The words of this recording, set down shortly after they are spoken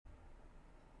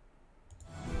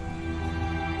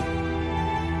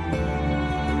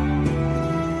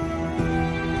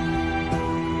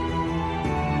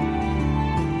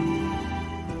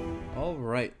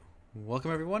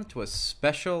Welcome everyone to a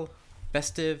special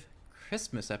festive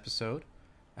Christmas episode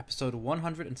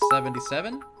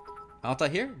 177. Alta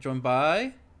here, joined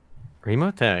by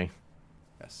Remote.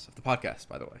 yes, of the podcast,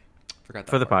 by the way. Forgot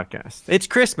that For the part. podcast. It's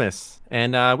Christmas,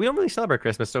 and we don't really celebrate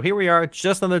Christmas, so here we are,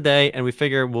 just another day, and we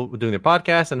figure we're doing the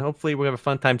podcast, and hopefully we'll have a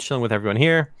fun time chilling with everyone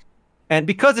here. And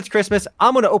because it's Christmas,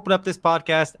 I'm going to open up this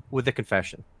podcast with a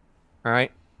confession. All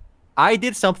right? I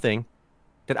did something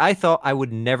that I thought I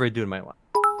would never do in my life.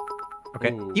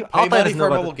 Okay? Ooh, You, pay Altai money doesn't for a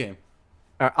know mobile about game.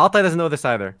 Altai doesn't know this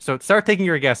either, so start taking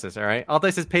your guesses, all right? Altai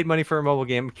says paid money for a mobile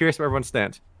game. I'm curious where everyone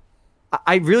stands.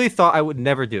 I really thought I would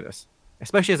never do this,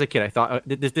 especially as a kid. I thought,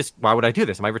 why would I do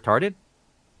this? Am I retarded?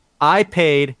 I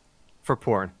paid for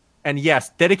porn. And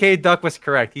yes, Dedicated Duck was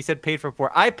correct. He said paid for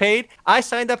porn. I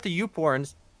signed up to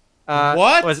YouPorns.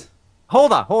 What?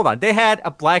 Hold on. They had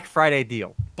a Black Friday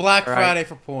deal. Black All right. Friday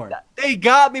for porn. They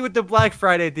got me with the Black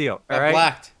Friday deal. All Got right?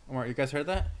 blacked. Omar, you guys heard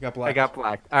that? You got blacked. I got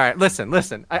blacked. All right,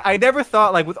 listen. I never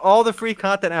thought, like, with all the free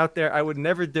content out there, I would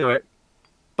never do it.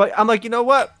 But I'm like, you know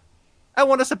what? I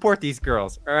want to support these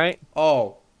girls, all right?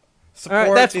 Oh, support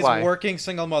right, that's these why. working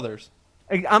single mothers.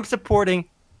 I'm supporting.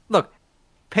 Look,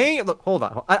 hold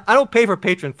on. I don't pay for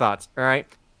patron thoughts, all right?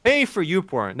 Pay for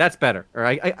YouPorn. That's better, all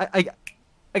right? I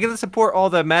get to support all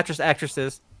the mattress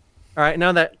actresses, all right?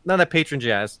 None of that patron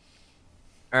jazz,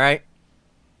 all right?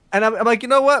 And I'm like, you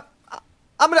know what?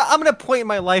 I'm gonna point in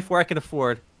my life where I can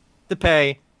afford to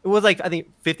pay. It was like, I think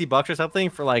 $50 or something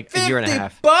for like a year and a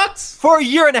half. $50? For a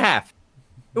year and a half.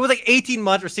 It was like 18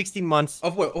 months or 16 months.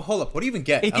 Oh, wait, hold up. What do you even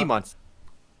get? 18 months.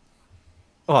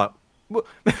 Oh,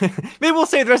 maybe we'll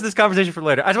save the rest of this conversation for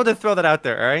later. I just wanted to throw that out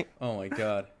there, all right? Oh my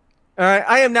god. All right,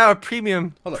 I am now a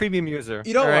premium Hold up. user.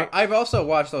 You know all what? right? I've also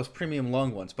watched those premium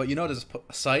long ones, but you know there's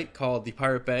a site called the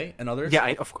Pirate Bay and others? Yeah,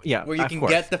 Where you of can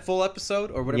course. get the full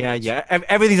episode or whatever. Yeah.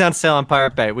 Everything's on sale on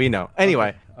Pirate Bay. We know.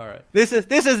 Anyway, All right. this is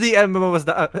the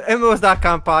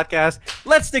MMOs.com podcast.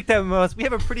 Let's stick to MMOs. We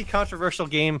have a pretty controversial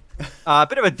game, a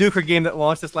bit of a Duker game that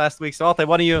launched this last week. So Altai,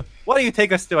 why don't you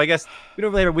take us through? I guess we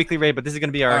don't really have a weekly raid, but this is going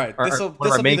to be All right. one of our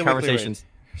This'll be main the weekly conversations.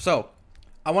 raid. So,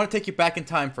 I want to take you back in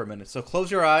time for a minute. So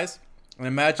close your eyes and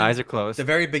imagine Eyes are closed. the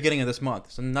very beginning of this month.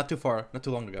 So not too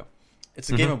long ago. It's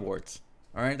the Game Awards.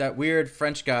 All right. That weird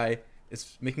French guy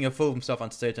is making a fool of himself on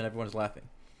stage and everyone's laughing.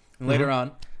 And later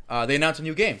on, they announce a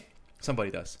new game. Somebody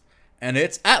does. And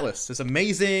it's Atlas. This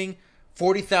amazing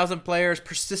 40,000 players,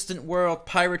 persistent world,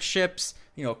 pirate ships,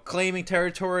 claiming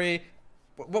territory.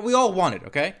 What we all wanted,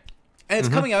 okay? And it's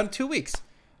coming out in 2 weeks.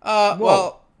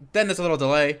 Well, then there's a little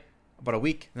delay, about a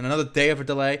week, then another day of a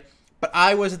delay. But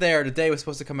I was there the day it was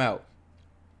supposed to come out.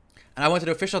 And I went to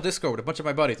the official Discord with a bunch of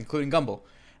my buddies, including Gumble.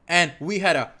 And we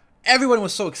had everyone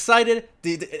was so excited.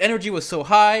 The energy was so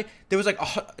high. There was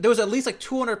at least like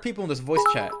 200 people in this voice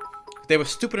chat. They were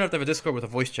stupid enough to have a Discord with a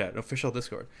voice chat, an official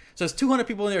Discord. So there's 200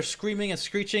 people in there screaming and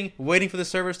screeching, waiting for the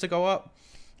servers to go up.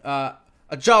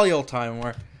 A jolly old time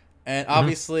and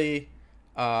obviously,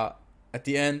 at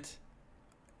the end,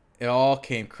 it all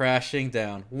came crashing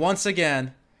down. Once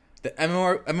again, the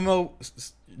MMO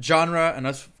genre and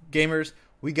us gamers,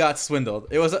 we got swindled.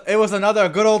 It was another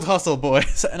good old hustle,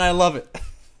 boys, and I love it.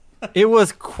 It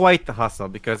was quite the hustle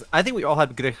because I think we all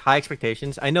had good high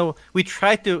expectations. I know we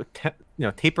tried to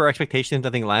taper our expectations,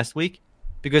 I think, last week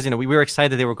because we were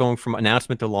excited they were going from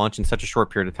announcement to launch in such a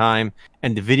short period of time,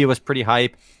 and the video was pretty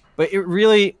hype. But it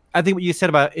really, I think what you said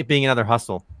about it being another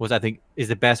hustle was, I think, is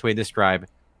the best way to describe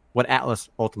what Atlas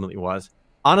ultimately was.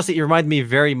 Honestly, it reminded me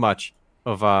very much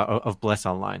of Bless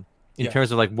Online in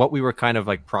terms of like what we were kind of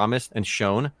like promised and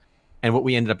shown, and what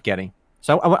we ended up getting.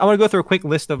 So I want to go through a quick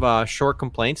list of short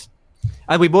complaints.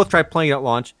 We both tried playing it at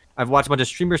launch. I've watched a bunch of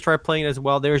streamers try playing it as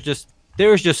well. There's just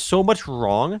so much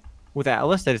wrong with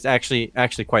Atlas that it's actually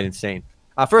quite insane.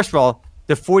 First of all,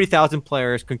 the 40,000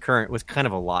 players concurrent was kind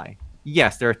of a lie.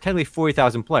 Yes, there are technically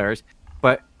 40,000 players,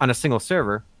 but on a single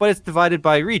server, but it's divided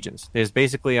by regions. There's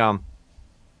basically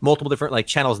multiple different like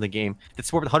channels in the game that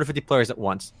support 150 players at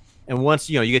once. And once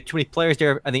you get too many players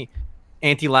there, I think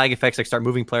anti-lag effects like start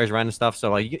moving players around and stuff.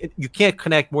 So like you can't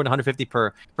connect more than 150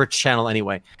 per channel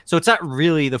anyway. So it's not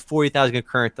really the 40,000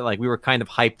 concurrent that like we were kind of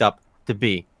hyped up to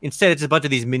be. Instead, it's a bunch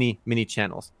of these mini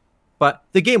channels. But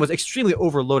the game was extremely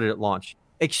overloaded at launch.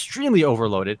 Extremely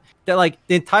overloaded. That like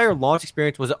the entire launch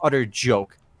experience was an utter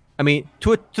joke. I mean,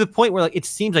 to the point where like it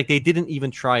seems like they didn't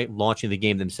even try launching the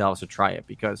game themselves to try it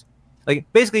because like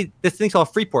basically this thing's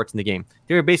called free ports in the game.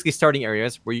 They were basically starting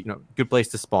areas where good place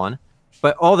to spawn.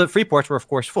 But all the free ports were, of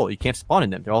course, full. You can't spawn in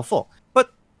them. They're all full.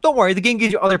 But don't worry. The game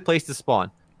gives you other places to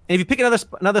spawn. And if you pick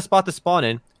another spot to spawn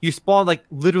in, you spawn, like,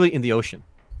 literally in the ocean.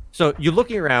 So you're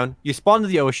looking around. You spawn in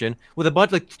the ocean with a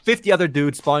bunch, like, 50 other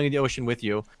dudes spawning in the ocean with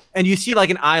you. and you see like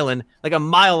an island like a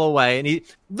mile away, and you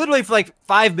literally for like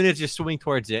 5 minutes you're swimming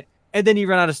towards it, and then you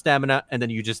run out of stamina, and then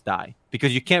you just die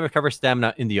because you can't recover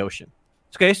stamina in the ocean.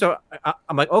 Okay, so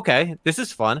I'm like, okay, this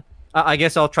is fun. I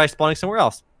guess I'll try spawning somewhere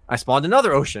else. I spawned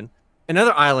another ocean,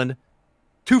 another island,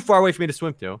 too far away for me to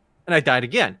swim to, and I died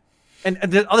again. And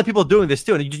there's other people doing this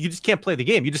too, and you just can't play the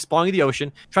game. You're just spawning in the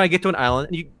ocean, trying to get to an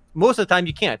island, and most of the time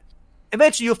you can't.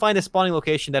 Eventually, you'll find a spawning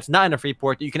location that's not in a free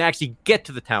port that you can actually get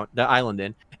to the island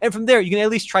in, and from there, you can at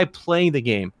least try playing the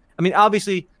game. I mean,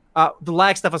 obviously, the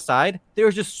lag stuff aside, there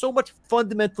is just so much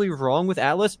fundamentally wrong with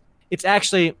Atlas. It's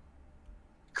actually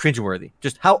cringeworthy,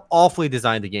 just how awfully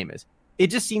designed the game is. It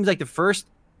just seems like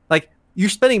you're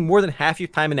spending more than half your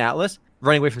time in Atlas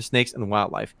running away from snakes and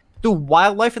wildlife. The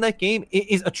wildlife in that game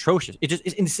is atrocious.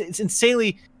 It's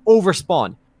insanely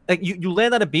overspawned. Like you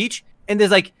land on a beach and there's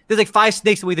like 5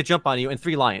 snakes waiting to jump on you and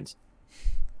 3 lions.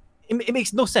 It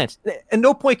makes no sense. At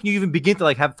no point can you even begin to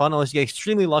like have fun unless you get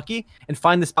extremely lucky and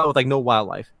find the spot with like no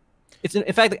wildlife.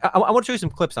 In fact, I want to show you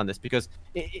some clips on this because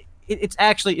it's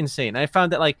actually insane. I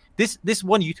found that like this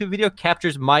one YouTube video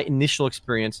captures my initial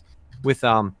experience with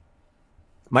the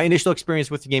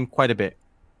game quite a bit.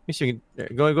 Let me see if we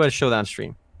can go ahead and show that on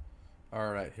stream.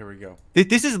 All right, here we go.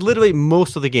 This is literally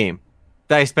most of the game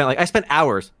that I spent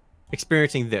hours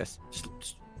experiencing this.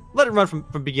 Just let it run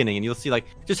from beginning, and you'll see like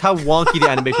just how wonky the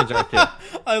animations are too.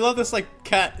 I love this like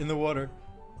cat in the water.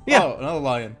 Yeah. Oh, another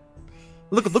lion.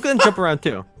 Look at them jump around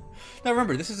too. Now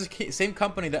remember, this is the same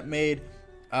company that made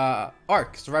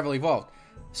Ark: Survival Evolved.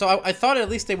 So I thought at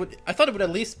least it would at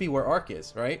least be where Ark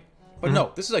is, right? But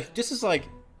no, this is like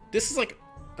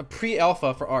a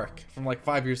pre-alpha for Ark from like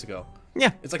 5 years ago.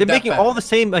 Yeah, it's like they're making bad. all the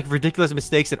same like ridiculous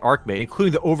mistakes that Ark made,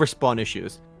 including the overspawn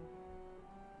issues.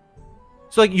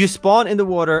 So like you spawn in the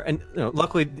water, and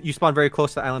luckily you spawn very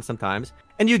close to the island sometimes,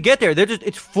 and you get there,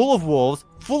 it's full of wolves,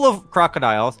 full of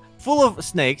crocodiles, full of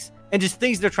snakes, and just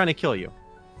things that are trying to kill you.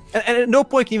 And at no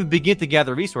point can you even begin to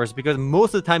gather resources because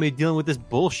most of the time you're dealing with this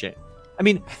bullshit. I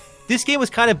mean, this game was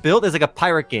kind of built as like a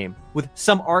pirate game with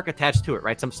some Ark attached to it,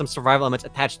 right? Some survival elements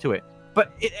attached to it.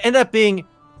 But it ended up being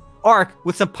Ark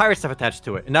with some pirate stuff attached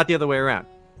to it, and not the other way around.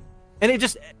 And it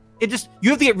just you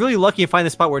have to get really lucky and find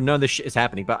the spot where none of this shit is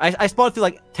happening. But I spawned through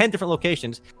like 10 different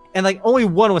locations, and like only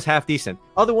one was half decent.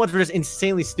 Other ones were just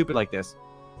insanely stupid like this.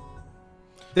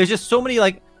 There's just so many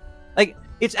like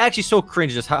it's actually so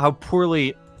cringe just how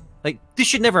poorly like this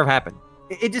should never have happened.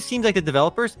 It just seems like the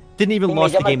developers didn't even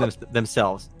launch the game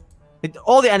themselves. Like,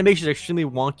 all the animations are extremely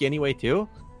wonky anyway too,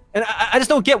 and I just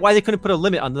don't get why they couldn't put a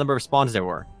limit on the number of spawns there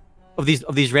were of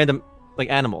these random like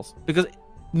animals, because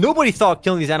nobody thought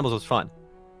killing these animals was fun.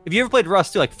 If you ever played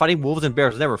Rust too, like fighting wolves and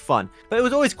bears was never fun, but it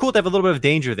was always cool to have a little bit of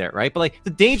danger there, right? But like the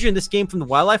danger in this game from the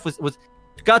wildlife was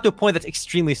got to a point that's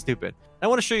extremely stupid. I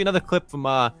want to show you another clip from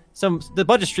the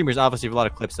bunch of streamers. Obviously have a lot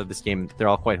of clips of this game. They're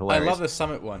all quite hilarious. I love the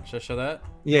Summit one. Should I show that?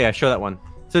 Yeah, show that one.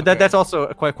 So okay. that's also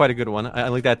quite a good one. I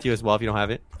link that to you as well if you don't have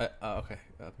it. Okay,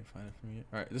 let me find it from you.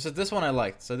 All right, this one I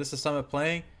liked. So this is Summit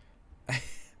playing.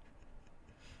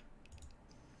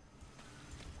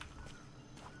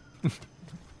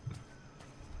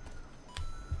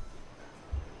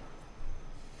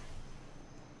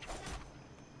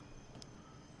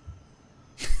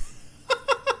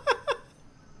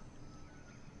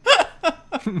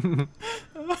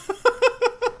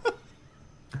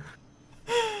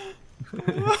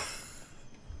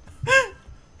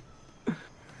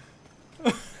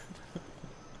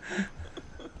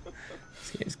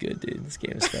 This game's good, dude. This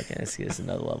game is fucking. This is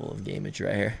another level of gameage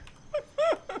right here.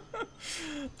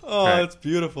 Oh, right. That's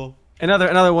beautiful.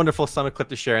 Another wonderful Summit clip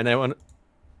to share, and then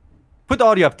put the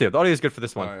audio up too. The audio is good for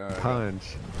this one. All right. Punch.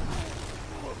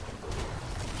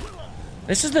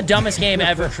 This is the dumbest game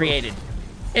ever created.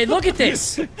 Hey, look at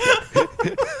this.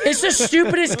 It's the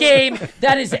stupidest game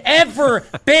that has ever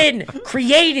been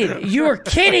created. You are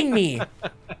kidding me.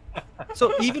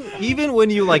 So even when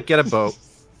you like get a boat,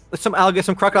 some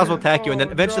crocodiles will attack you, and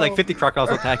then eventually like 50 crocodiles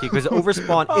will attack you because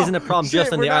overspawn isn't a problem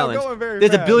just on the island.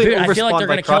 There's a billion overspawned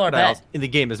by crocodiles in the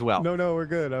game as well. No, we're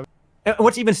good. And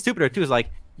what's even stupider too is like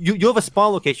you have a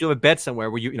spawn location, you have a bed somewhere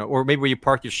where you know, or maybe where you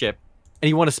park your ship, and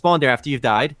you want to spawn there after you've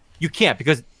died. You can't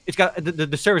because it's got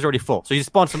the server's already full. So you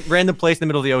spawn some random place in the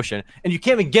middle of the ocean, and you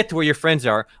can't even get to where your friends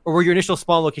are or where your initial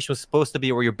spawn location was supposed to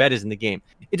be or where your bed is in the game.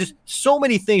 It just so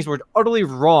many things were utterly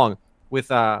wrong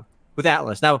with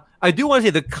Atlas. Now, I do want to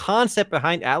say the concept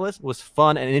behind Atlas was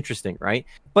fun and interesting, right?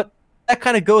 But that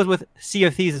kind of goes with Sea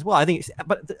of Thieves as well. I think,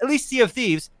 but at least Sea of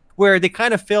Thieves, where they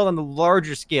kind of failed on the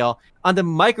larger scale, on the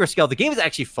micro scale, the game is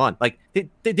actually fun. Like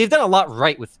they've done a lot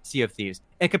right with Sea of Thieves.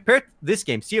 And compared to this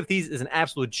game, Sea of Thieves is an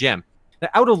absolute gem.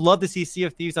 I would have loved to see Sea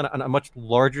of Thieves on a much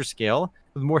larger scale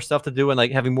with more stuff to do and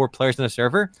like having more players in the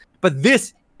server. But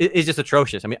this is just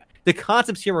atrocious. I mean, the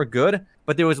concepts here were good,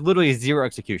 but there was literally zero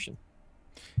execution.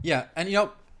 Yeah, and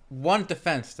one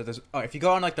defense that there's if you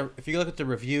go on if you look at the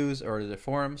reviews or the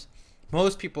forums,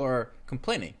 most people are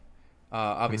complaining,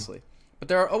 obviously, but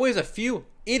there are always a few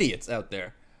idiots out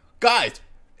there. Guys,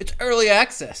 it's early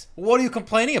access. What are you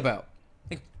complaining about?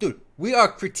 Like, dude, we are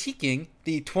critiquing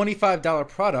the $25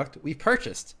 product we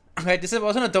purchased. Okay, this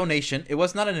wasn't a donation. It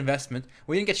was not an investment.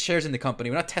 We didn't get shares in the company.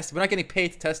 We're not getting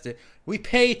paid to test it. We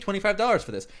paid $25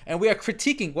 for this, and we are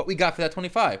critiquing what we got for that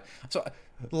 $25. So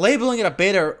labeling it a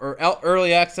beta or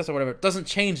early access or whatever doesn't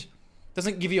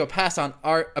give you a pass on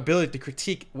our ability to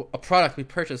critique a product we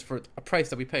purchased for a price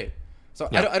that we paid. So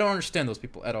yeah. I don't understand those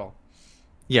people at all.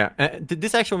 Yeah,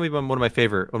 this actually might be one of my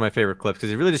favorite clips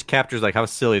because it really just captures like how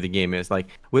silly the game is, like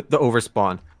with the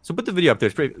overspawn. So put the video up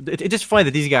there. It's just funny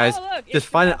that these guys just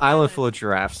find an island full of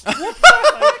giraffes.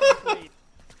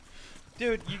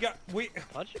 Dude,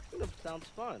 Punching them sounds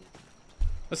fun.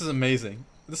 This is amazing.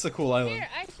 This is a cool island. Here,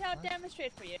 I shall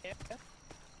demonstrate for you.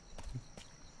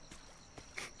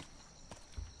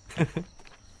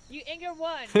 You injured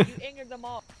one. You injured them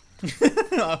all.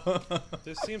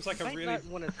 This seems like a really.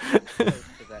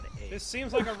 This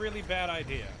seems like a really bad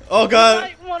idea. Oh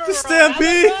god! The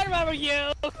stampede! Run,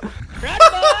 you! Run,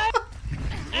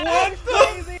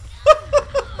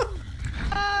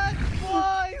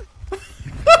 boy! What the?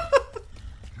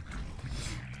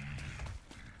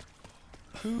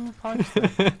 Who punched him?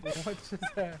 What just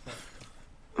happened?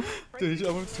 Dude,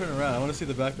 I want to turn around. I want to see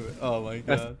the back of it. Oh my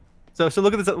god. So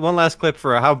look at this one last clip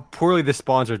for how poorly the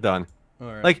spawns are done. All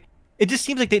right. Like, it just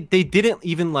seems like they didn't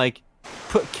even like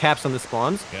put caps on the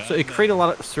spawns, so it created a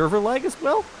lot of server lag as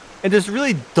well. And there's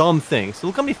really dumb things. So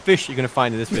look how many fish you're gonna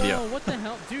find in this video. No, what the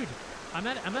hell, dude? I'm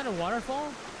at a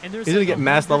waterfall, and there's. You're gonna get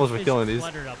mass levels for killing these.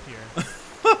 Cluttered up here.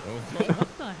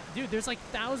 What the, dude? There's like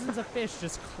thousands of fish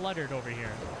just cluttered over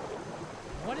here.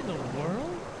 What in the world?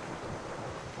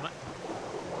 What?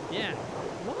 Yeah.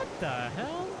 What the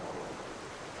hell?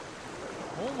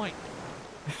 Oh my.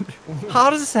 How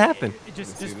does this happen?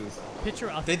 Just picture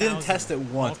a They didn't test it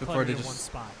once before they just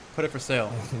just put it for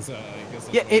sale.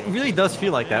 Yeah, it really does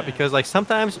feel like that because like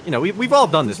sometimes we've all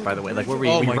done this, by the way, like where we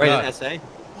write an essay.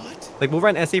 What? Like we'll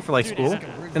write an essay for like school,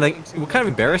 and like we're kind of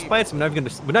embarrassed by it, so we're not even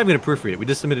gonna proofread it. We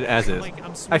just submit it as is.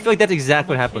 I feel like that's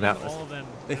exactly what happened with Atlas.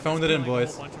 They phoned it in,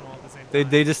 boys.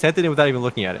 They just sent it in without even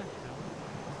looking at it.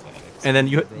 And then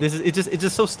it's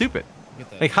just so stupid.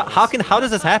 Like how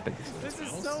does this happen? This is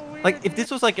so weird. Like if this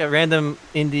was like a random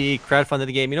indie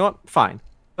crowdfunded game, you know what? Fine.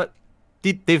 But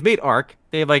they've made Ark.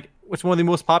 They have like what's one of the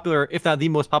most popular, if not the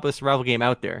most popular survival game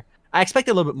out there. I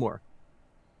expected a little bit more.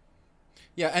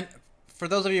 Yeah, and for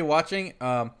those of you watching,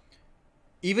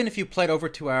 even if you played over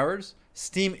 2 hours,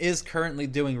 Steam is currently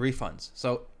doing refunds.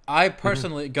 So I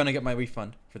personally gonna get my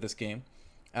refund for this game.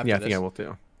 After yeah, I this. think I will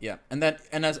too. Yeah, and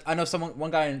as I know,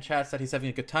 one guy in chat said he's having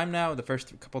a good time now. The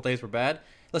first couple of days were bad.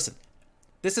 Listen,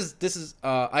 this is.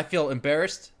 I feel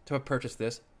embarrassed to have purchased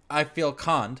this. I feel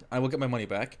conned. I will get my money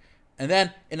back, and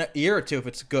then in a year or two, if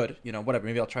it's good, whatever,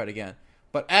 maybe I'll try it again.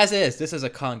 But as is, this is a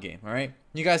con game. All right,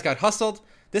 you guys got hustled.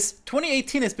 This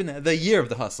 2018 has been the year of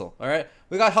the hustle. All right,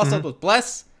 we got hustled with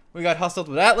Bless. We got hustled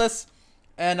with Atlas.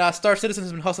 And Star Citizen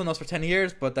has been hustling us for 10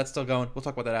 years, but that's still going. We'll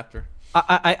talk about that after.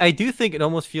 I do think it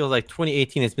almost feels like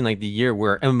 2018 has been like the year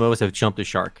where MMOs have jumped the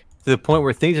shark to the point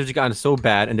where things have just gotten so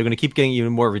bad and they're going to keep getting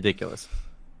even more ridiculous.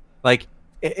 Like,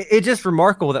 it's just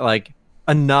remarkable that like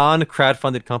a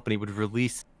non-crowdfunded company would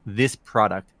release this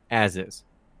product as is.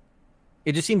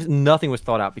 It just seems nothing was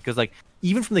thought out because like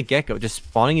even from the get-go, just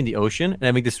spawning in the ocean and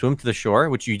having to swim to the shore,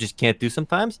 which you just can't do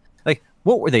sometimes, like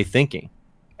what were they thinking?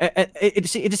 It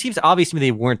just seems obvious to me they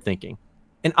weren't thinking.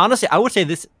 And honestly, I would say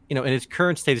this, in its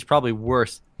current state is probably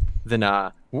worse than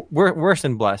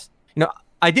Bless.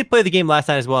 I did play the game last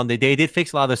night as well, and they did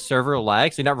fix a lot of the server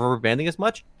lag, so you're not rubber banding as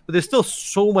much. But there's still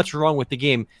so much wrong with the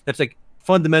game that's like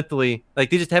fundamentally,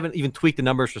 like they just haven't even tweaked the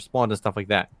numbers for spawn and stuff like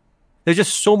that. There's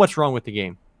just so much wrong with the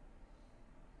game.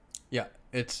 Yeah,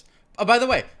 it's. Oh, by the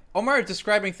way, Omar is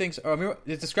describing things.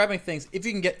 If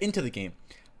you can get into the game.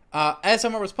 As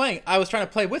Omar was playing, I was trying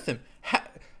to play with him.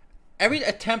 Every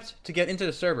attempt to get into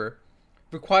the server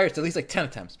requires at least like 10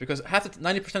 attempts because 90%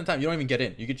 of the time you don't even get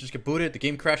in. You could just get booted. The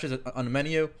game crashes on the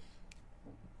menu.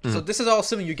 So this is all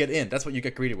assuming you get in. That's what you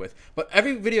get greeted with. But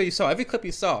every video you saw, every clip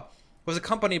you saw, was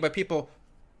accompanied by people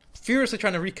furiously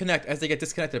trying to reconnect as they get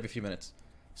disconnected every few minutes.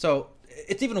 So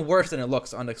it's even worse than it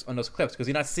looks on those clips because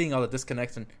you're not seeing all the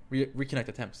disconnects and reconnect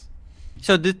attempts.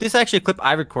 So this actually a clip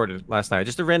I recorded last night.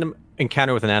 Just a random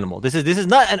encounter with an animal. This is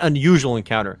not an unusual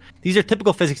encounter. These are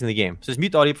typical physics in the game. So just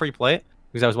mute the audio before you play it,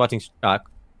 because I was watching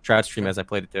Shroud stream as I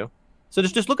played it too. So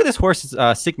just look at this horse's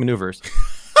sick maneuvers.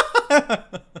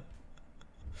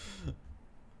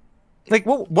 Like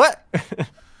what?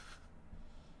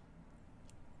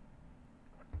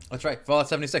 That's right. Fallout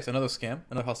 76, another scam,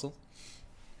 another hustle.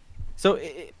 So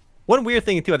one weird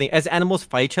thing too, I think, as animals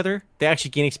fight each other, they actually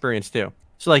gain experience too.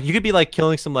 So like you could be like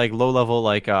killing some like low level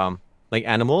like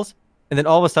animals, and then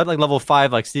all of a sudden like level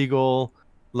 5 like seagull,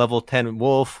 level 10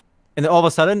 wolf, and then all of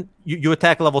a sudden you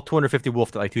attack a level 250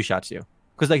 wolf that like 2-shots you,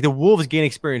 because like the wolves gain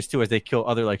experience too as they kill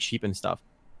other like sheep and stuff.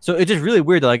 So it's just really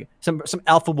weird that like some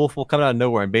alpha wolf will come out of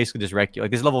nowhere and basically just wreck you.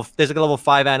 Like there's like a level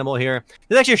 5 animal here.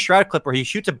 There's actually a Shroud clip where he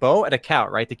shoots a bow at a cow,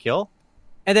 right, to kill.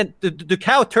 And then the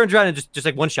cow turns around and just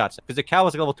like one-shots it, because the cow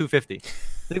was like level 250.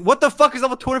 Like, what the fuck is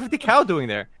level 250 cow doing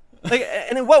there? Like,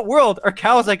 and in what world are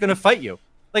cows like gonna fight you?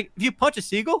 Like, if you punch a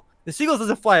seagull, the seagull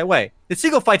doesn't fly away. The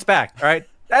seagull fights back. All right,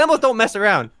 the animals don't mess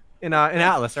around in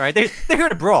Atlas. All right, they're here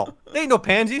to brawl. They ain't no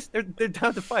pansies. They're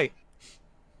down to fight.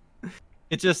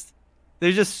 It's just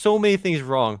there's just so many things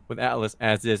wrong with Atlas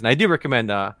as is, and I do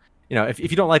recommend if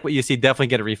you don't like what you see, definitely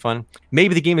get a refund.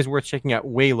 Maybe the game is worth checking out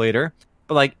way later,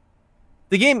 but like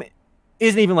the game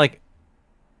isn't even like.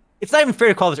 It's not even fair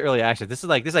to call this early access. This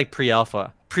is like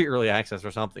pre-alpha, pre-early access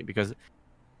or something, because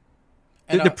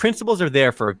the principles are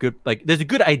there for a good, like, there's a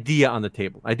good idea on the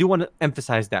table. I do want to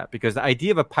emphasize that, because the idea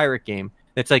of a pirate game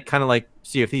that's like kind of like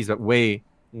Sea of Thieves, but way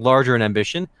larger in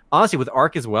ambition. Honestly, with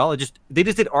Ark as well, they just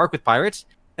did Ark with pirates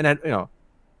and had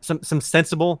some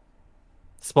sensible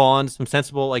spawns, some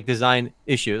sensible like design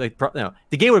issue. Like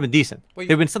the game would have been decent. Well,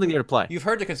 there'd been something there to play. You've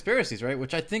heard the conspiracies, right?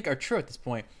 Which I think are true at this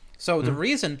point. So the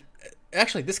reason.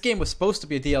 Actually, this game was supposed to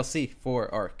be a DLC for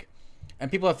Ark,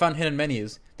 and people have found hidden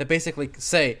menus that basically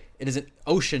say it is an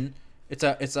Ocean. It's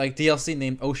like DLC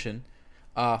named Ocean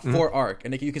for Ark,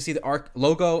 and you can see the Ark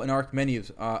logo and Ark menus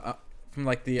from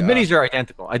like the menus are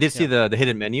identical. I did see the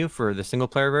hidden menu for the single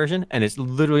player version, and it's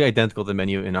literally identical to the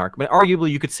menu in Ark. But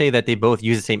arguably, you could say that they both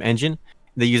use the same engine,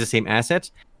 they use the same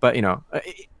assets. But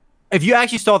if you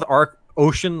actually saw the Ark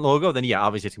Ocean logo, then yeah,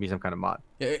 obviously it's gonna be some kind of mod.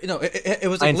 Yeah, it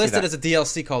was like listed as a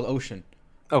DLC called Ocean.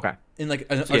 Okay. In like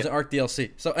as an Ark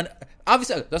DLC. So, and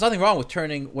obviously there's nothing wrong with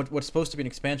turning what's supposed to be an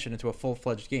expansion into a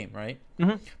full-fledged game, right?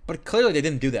 Mm-hmm. But clearly they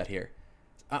didn't do that here.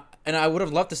 And I would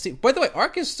have loved to see. By the way,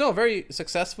 Ark is still a very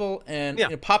successful and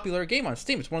popular game on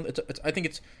Steam. I think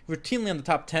it's routinely on the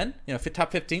top 10,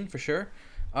 top 15 for sure.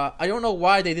 I don't know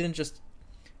why they didn't just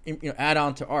add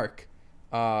on to Ark.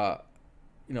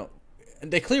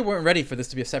 They clearly weren't ready for this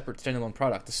to be a separate standalone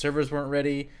product. The servers weren't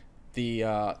ready.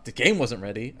 The game wasn't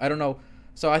ready. I don't know.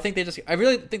 So I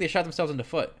really think they shot themselves in the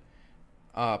foot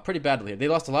pretty badly. They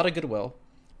lost a lot of goodwill.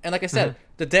 And like I said,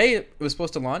 the day it was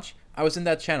supposed to launch, I was in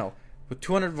that channel with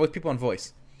 200 people on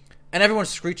voice. And everyone's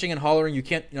screeching and hollering. You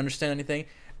can't understand anything.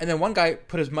 And then one guy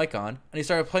put his mic on, and he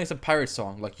started playing some pirate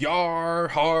song, like, Yar,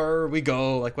 har, we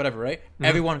go, like whatever, right?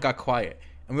 Everyone got quiet.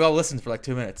 And we all listened for like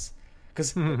 2 minutes.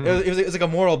 Because it was like a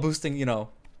moral boosting,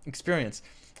 experience.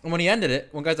 And when he ended it,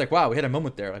 one guy's like, "Wow, we had a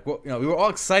moment there. Like, we were all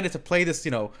excited to play this,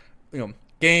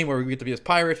 game where we get to be as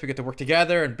pirates, we get to work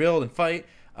together and build and fight."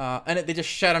 And they just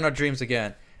shat on our dreams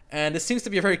again. And this seems to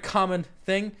be a very common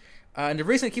thing. And the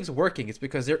reason it keeps working is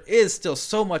because there is still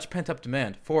so much pent-up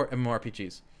demand for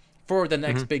MMORPGs, for the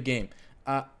next big game,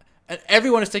 and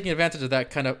everyone is taking advantage of that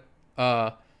kind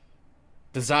of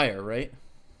desire, right?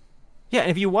 Yeah,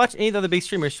 and if you watch any of the other big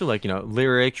streamers too, like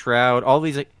Lyric, Shroud, all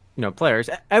these players,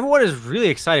 everyone is really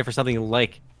excited for something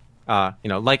like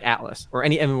like Atlas or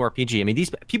any MMORPG. I mean,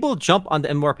 these people jump on the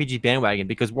MMORPG bandwagon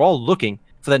because we're all looking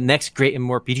for the next great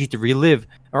MMORPG to relive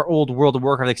our old World of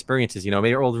Warcraft experiences.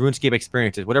 Maybe our old RuneScape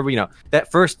experiences, whatever. That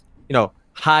first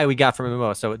high we got from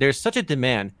MMO. So there's such a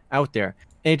demand out there,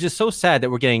 and it's just so sad that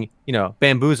we're getting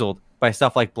bamboozled by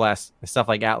stuff like Bless and stuff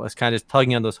like Atlas, kind of just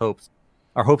tugging on those hopes.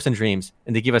 Our hopes and dreams,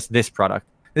 and they give us this product.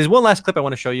 There's one last clip I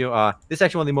want to show you. This is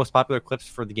actually one of the most popular clips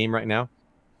for the game right now.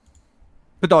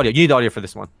 Put the audio. You need audio for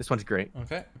this one. This one's great.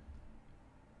 Okay.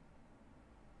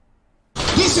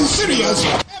 Listen serious.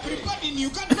 Everybody in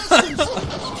Uganda listen.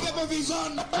 The movie's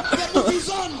on. The movie's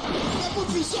on. The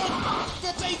movie's on.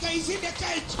 The tiger is in the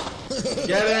cage.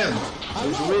 Get in.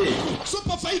 Hello.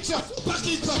 Super fighter.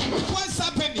 Pakita. What's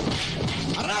happening?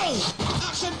 Around.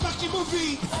 Action party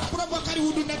movie.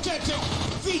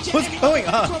 What's going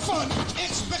on?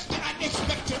 Expected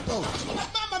unexpected, bro.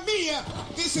 Mamma mia.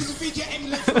 This is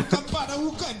VJM live from Kampala,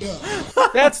 Uganda.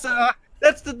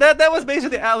 That was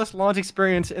basically the Atlas launch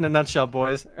experience in a nutshell,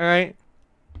 boys. All right,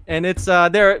 and it's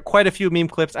there are quite a few meme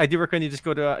clips. I do recommend you just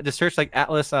go to just search like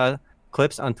Atlas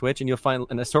clips on Twitch, and you'll find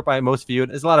an sort by most viewed.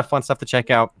 There's a lot of fun stuff to check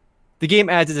out. The game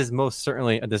as is most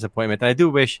certainly a disappointment. And I do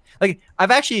wish, like, I've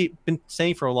actually been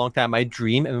saying for a long time, my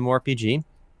dream MMORPG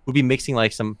would be mixing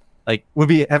like some, like,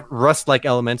 have Rust-like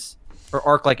elements or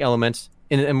Ark-like elements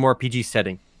in an MMORPG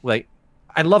setting. Like,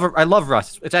 I love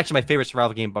Rust. It's actually my favorite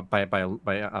survival game by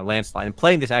a landslide. And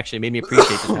playing this actually made me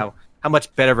appreciate just how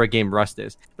much better of a game Rust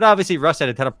is. But obviously, Rust had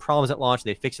a ton of problems at launch.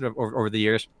 They fixed it over the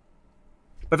years.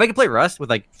 But if I could play Rust with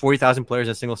like 40,000 players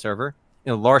in a single server,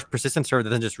 a large persistent server that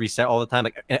doesn't just reset all the time,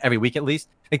 like every week at least,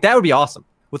 like that would be awesome.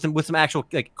 With some actual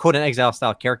like Code and Exile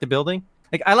style character building.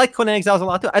 Like I like Code and Exiles a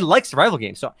lot too. I like survival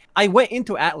games, so I went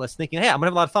into Atlas thinking, hey, I'm gonna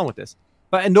have a lot of fun with this.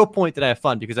 But at no point did I have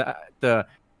fun because the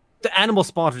animal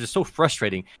spawns were just so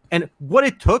frustrating. And what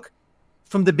it took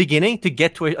from the beginning to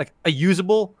get to a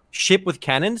usable ship with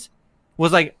cannons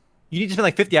was like you need to spend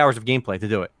like 50 hours of gameplay to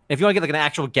do it. And if you want to get like an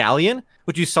actual galleon,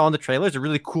 which you saw in the trailers, are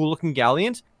really cool looking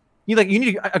galleons, you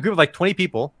need a group of like 20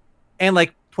 people and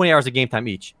like 20 hours of game time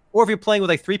each. Or if you're playing with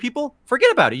like 3 people,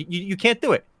 forget about it. You can't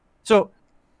do it. So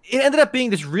it ended up being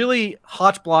this really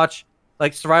hodgepodge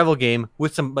like survival game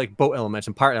with some like boat elements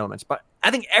and pirate elements. But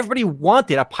I think everybody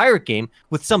wanted a pirate game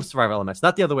with some survival elements,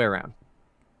 not the other way around.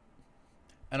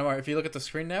 And Omar, if you look at the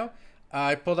screen now,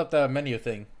 I pulled up the menu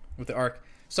thing with the Ark.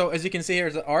 So as you can see here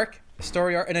is the Ark,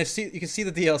 story arc, and you can see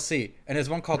the DLC, and there's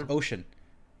one called Ocean,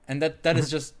 and that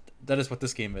is what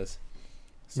this game is.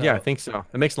 So, yeah, I think so.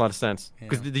 It makes a lot of sense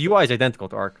because the UI is identical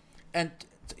to Ark. And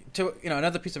to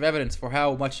another piece of evidence for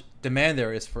how much demand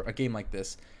there is for a game like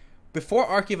this, before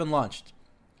Ark even launched,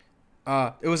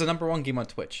 it was the #1 game on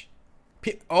Twitch.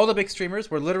 All the big streamers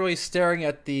were literally staring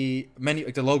at the menu,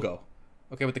 like the logo,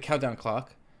 okay, with the countdown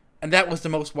clock, and that was the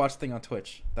most watched thing on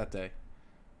Twitch that day.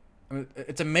 I mean,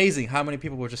 it's amazing how many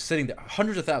people were just sitting there.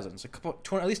 Hundreds of thousands,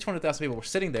 at least 200,000 people were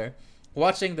sitting there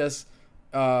watching this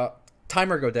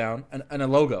timer go down and a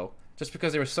logo, just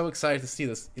because they were so excited to see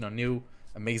this, new,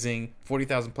 amazing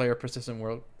 40,000 player persistent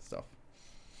world stuff.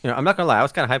 I'm not gonna lie, I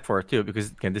was kind of hyped for it too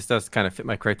because again, this does kind of fit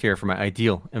my criteria for my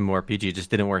ideal MMORPG. It just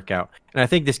didn't work out, and I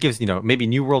think this gives maybe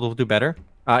New World will do better.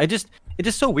 It's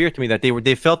just so weird to me that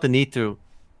they felt the need to,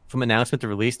 from announcement to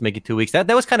release, to make it 2 weeks. That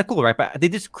was kind of cool, right? But they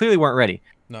just clearly weren't ready.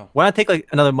 No. Why not take like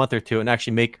another month or two and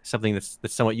actually make something that's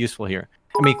somewhat useful here?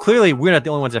 I mean, clearly we're not the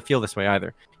only ones that feel this way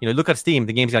either. Look at Steam.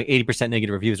 The game's got like 80%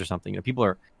 negative reviews or something. People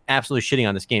are absolutely shitting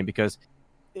on this game because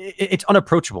it's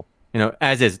unapproachable.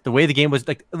 As is the way the game was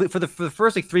like for the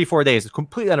first like 3-4 days, it's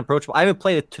completely unapproachable. I haven't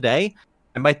played it today.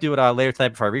 I might do it later tonight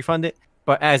before I refund it.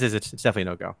 But as is, it's definitely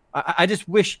no go. I just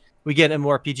wish we get a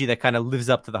more RPG that kind of lives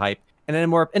up to the hype, and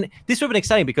this would have been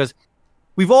exciting because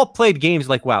we've all played games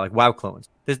like WoW clones.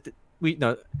 This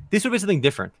would be something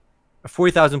different. A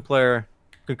 40,000 player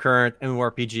concurrent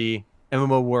MMORPG,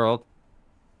 MMO world.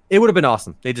 It would have been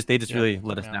awesome. They just really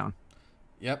let us down.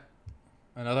 Yep.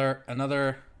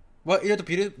 Another. Well,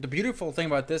 the beautiful thing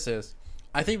about this is,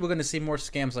 I think we're going to see more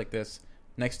scams like this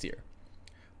next year,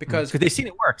 because they've seen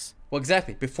it works. Well,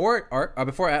 exactly. Before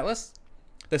Atlas,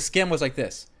 the scam was like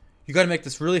this. You got to make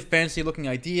this really fancy looking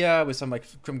idea with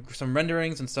some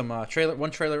renderings and some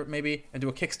trailer maybe, and do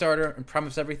a Kickstarter and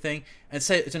promise everything and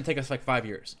say it's going to take us like 5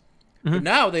 years. Mm-hmm. But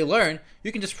now they learn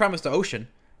you can just promise the ocean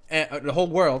and the whole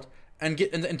world and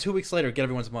get and 2 weeks later get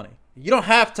everyone's money. You don't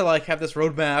have to have this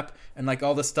roadmap and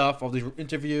all this stuff, all these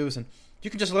interviews, and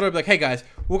you can just literally be like, hey guys,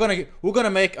 we're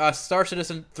gonna make Star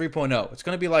Citizen 3.0. It's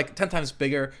gonna be like 10 times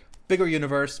bigger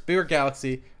universe, bigger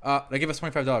galaxy. They give us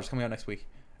 $25 coming out next week.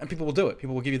 And people will do it.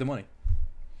 People will give you the money.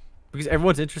 Because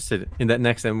everyone's interested in that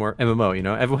next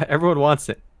MMO, Everyone wants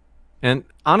it. And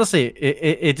honestly,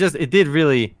 it did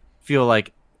really feel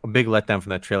like a big letdown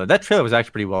from that trailer. That trailer was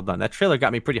actually pretty well done. That trailer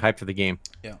got me pretty hyped for the game.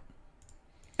 Yeah.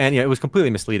 And it was completely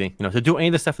misleading. To do any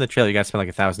of the stuff in the trailer, you got to spend like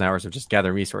 1,000 hours of just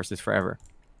gathering resources forever.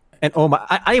 And oh my,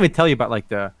 I didn't even tell you about like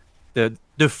the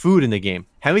food in the game.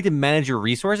 Having to manage your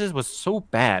resources was so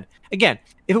bad. Again,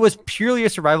 if it was purely a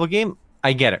survival game,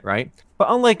 I get it, right? But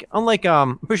unlike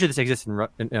I'm pretty sure this exists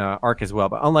in Ark as well.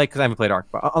 But because I haven't played Ark,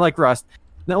 but unlike Rust,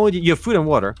 not only do you have food and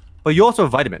water, but you also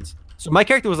have vitamins. So my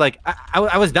character was like,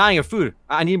 I was dying of food.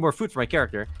 I need more food for my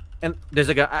character. And there's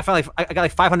I got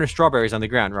like 500 strawberries on the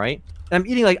ground, right? And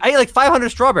I ate like 500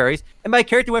 strawberries, and my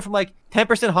character went from like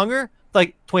 10% hunger to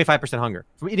like 25% hunger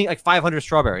from eating like 500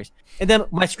 strawberries. And then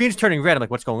my screen's turning red. I'm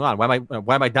like, what's going on? Why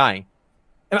am I dying?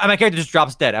 And my character just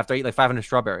drops dead after I eat like 500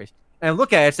 strawberries. And I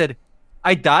look at it, I said,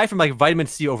 I died from like vitamin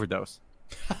C overdose.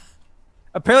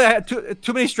 Apparently, I had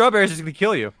too many strawberries is going to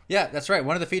kill you. Yeah, that's right.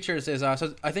 One of the features is,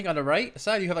 so I think on the right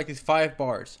side, you have like these 5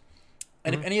 bars.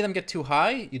 And if any of them get too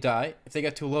high, you die. If they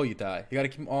get too low, you die. You got to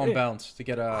keep them all in balance to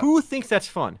get a... Who thinks that's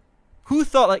fun? who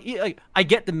thought like I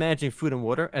get the managing food and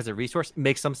water as a resource, it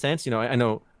makes some sense. You know, I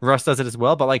know Russ does it as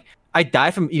well, but like I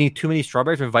die from eating too many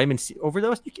strawberries from vitamin C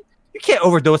overdose. You can't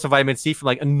overdose of vitamin C from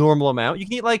like a normal amount. You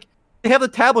can eat like they have the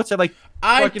tablets that like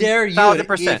I dare you to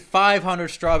 1,000%. eat 500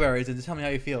 strawberries and just tell me how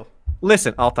you feel.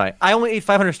 Listen, Altai, I only ate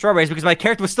 500 strawberries because my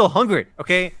character was still hungry.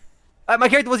 Okay, my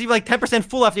character was even like 10%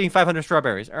 full after eating 500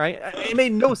 strawberries. All right, it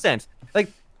made no sense.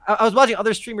 Like I was watching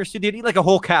other streamers who did eat like a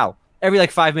whole cow every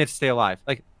like 5 minutes to stay alive.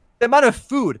 Like the amount of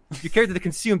food your character to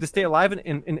consume to stay alive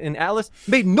in Atlas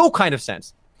made no kind of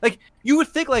sense. Like you would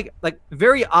think like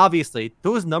very obviously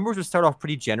those numbers would start off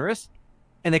pretty generous,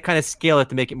 and they kind of scale it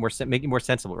to make it more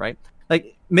sensible, right?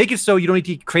 Like make it so you don't need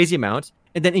to eat crazy amounts,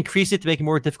 and then increase it to make it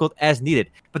more difficult as needed.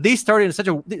 But they started in such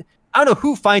a I don't know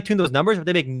who fine-tuned those numbers, but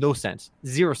they make no sense,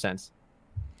 0 sense.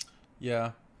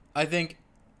 Yeah, I think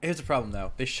here's the problem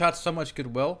though. They shot so much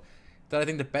goodwill that I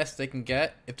think the best they can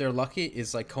get, if they're lucky,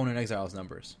 is like Conan Exile's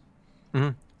numbers.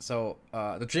 Mm-hmm. So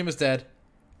the dream is dead.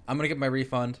 I'm gonna get my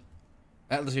refund.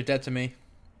 Atlas, you're dead to me.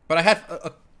 But I had,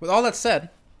 with all that said,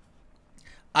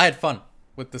 I had fun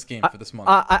with this game for this month.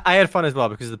 I had fun as well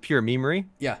because of the pure memery.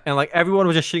 Yeah. And like everyone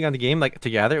was just shitting on the game like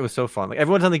together. It was so fun. Like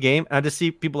everyone's on the game, and I just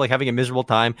see people like having a miserable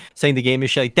time saying the game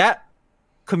is shit. Like that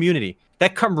community,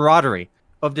 that camaraderie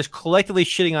of just collectively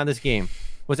shitting on this game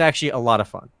was actually a lot of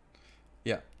fun.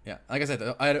 Yeah. Like I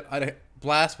said, I had a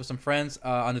blast with some friends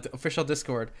on the official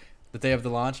Discord the day of the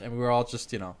launch, and we were all just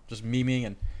memeing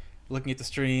and looking at the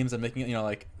streams and making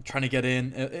like trying to get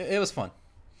in. It was fun.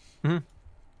 Mm-hmm.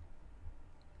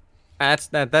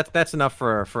 That's enough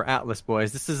for Atlas,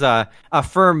 boys. This is a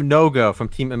firm no-go from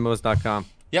TeamMMOs.com.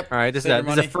 Yep. All right, this is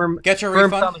a firm. Get your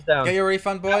firm refund. thumbs down. Get your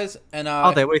refund, boys. And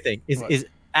I'll tell you, what do you think? Is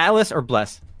Atlas or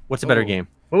Bless? What's a better game?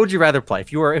 What would you rather play?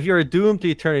 If you're doomed to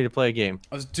eternity to play a game,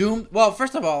 I was doomed. Well,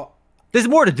 first of all, there's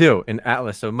more to do in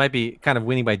Atlas, so it might be kind of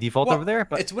winning by default over there.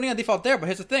 But it's winning on default there. But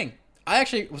here's the thing: I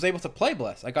actually was able to play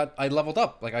Bless. I leveled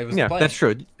up. Like I was. Yeah, playing. that's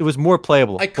true. It was more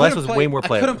playable. Bless was way more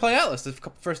playable. I couldn't play Atlas the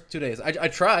first 2 days. I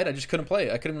tried. I just couldn't play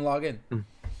it. I couldn't even log in.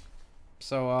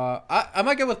 So I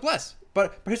might go with Bless.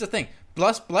 But here's the thing: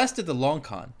 Bless did the long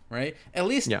con, right? At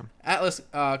least Atlas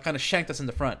kind of shanked us in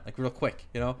the front, like real quick,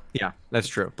 you know? Yeah, that's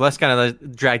true. Bless kind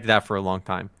of dragged it out for a long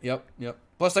time. Yep.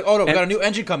 Bless like, oh no, we got a new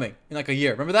engine coming in like a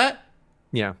year. Remember that?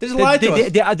 Yeah, they just lied to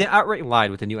us. They outright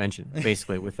lied with the new engine,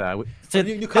 basically. With new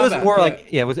it was more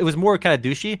it was more kind of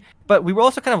douchey. But we were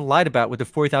also kind of lied about with the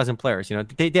 40,000 players. You know,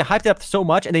 they hyped it up so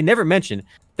much, and they never mentioned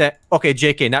that. Okay,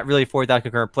 JK, not really 40,000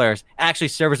 concurrent players, actually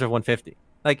servers of 150.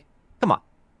 Like, come on,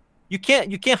 you can't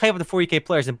hype up the 40K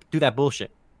players and do that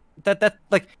bullshit. That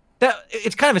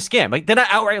it's kind of a scam. Like they're not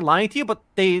outright lying to you, but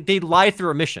they lied through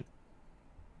a mission.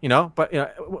 You know, but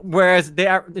whereas they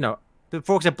are, the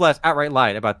folks at Bless outright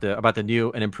lied about the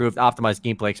new and improved optimized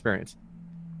gameplay experience.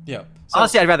 Yeah. So,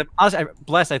 honestly,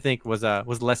 Bless I think was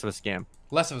less of a scam.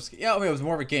 Less of a scam. Yeah, I mean, it was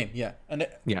more of a game. Yeah.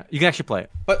 Yeah, you can actually play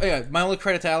it. But yeah, my only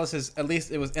credit to Atlas is at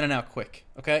least it was in and out quick.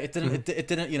 Okay, it didn't it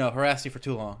didn't harass you for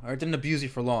too long, or it didn't abuse you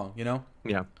for long. You know.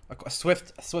 Yeah. A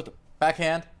swift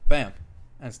backhand, bam,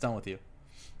 and it's done with you.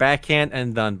 Backhand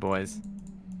and done, boys.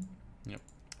 Yep.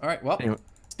 All right. Well. Anyway.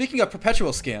 Speaking of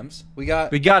perpetual scams, we got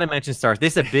to mention Star.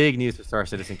 This is a big news for Star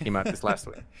Citizen came out this last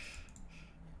week.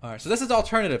 All right, so this is the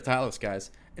alternative to Atlas, guys.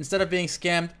 Instead of being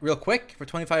scammed real quick for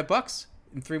 $25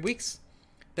 in 3 weeks,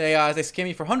 they scam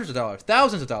you for hundreds of dollars,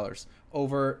 thousands of dollars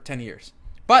over 10 years.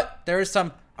 But there is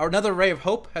another ray of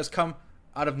hope has come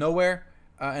out of nowhere,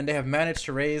 and they have managed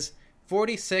to raise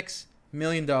 $46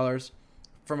 million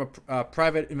from a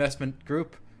private investment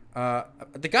group.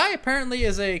 The guy apparently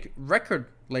is a record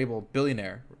label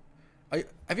billionaire.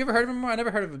 Have you ever heard of him? I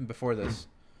never heard of him before this.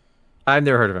 I've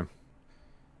never heard of him.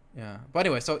 Yeah, but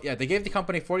anyway, so yeah, they gave the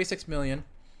company $46 million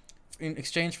in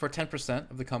exchange for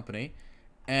 10% of the company,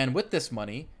 and with this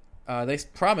money, they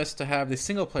promised to have the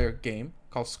single-player game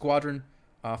called Squadron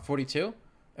 42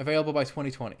 available by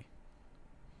 2020.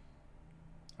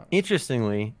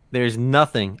 Interestingly, there's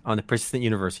nothing on the Persistent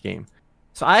Universe game.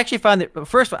 So I actually found that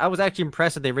first, I was actually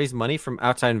impressed that they raised money from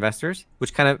outside investors,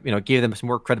 which kind of gave them some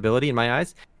more credibility in my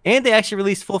eyes. And they actually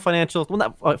released full financials,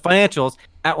 financials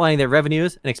outlining their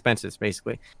revenues and expenses,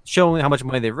 basically showing how much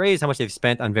money they've raised, how much they've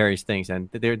spent on various things, and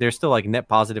they're still like net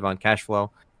positive on cash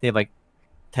flow. They have like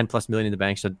 10+ million in the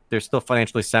bank, so they're still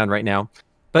financially sound right now.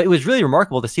 But it was really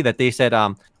remarkable to see that they said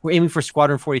we're aiming for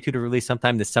Squadron 42 to release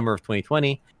sometime this summer of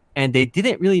 2020. And they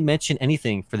didn't really mention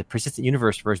anything for the Persistent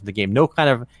Universe version of the game. No kind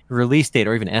of release date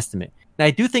or even estimate. And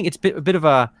I do think it's a bit of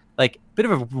a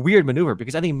weird maneuver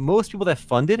because I think most people that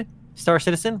funded Star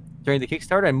Citizen during the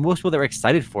Kickstarter and most people that were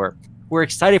excited for it were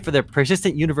excited for the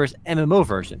Persistent Universe MMO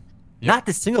version, not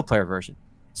the single player version.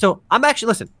 So I'm going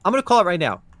to call it right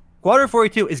now. Squadron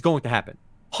 42 is going to happen.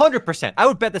 100%. I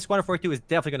would bet that Squadron 42 is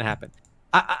definitely going to happen.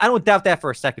 I don't doubt that for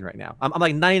a second right now. I'm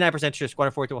like 99% sure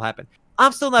Squadron 42 will happen.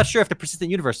 I'm still not sure if the Persistent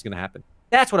Universe is going to happen.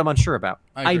 That's what I'm unsure about.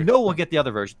 I know we'll get the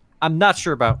other version. I'm not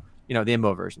sure about, the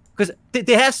MMO version. Because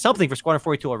they have something for Squadron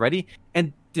 42 already,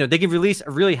 and they can release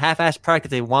a really half-assed product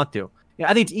if they want to.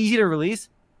 I think it's easy to release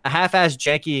a half-assed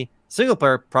janky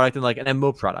single-player product than like an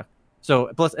MMO product.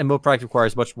 So plus MMO product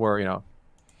requires much more,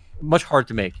 much harder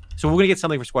to make. So we're going to get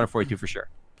something for Squadron 42 for sure.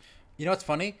 You know what's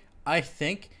funny? I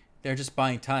think they're just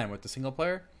buying time with the single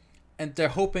player, and they're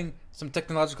hoping some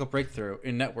technological breakthrough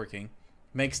in networking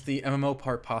makes the MMO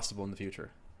part possible in the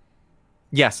future.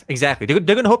 Yes, exactly. They're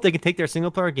going to hope they can take their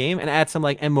single player game and add some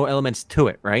like MMO elements to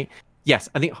it, right? Yes,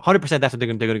 I think 100% that's what they're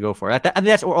going to go for. I think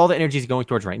that's where all the energy is going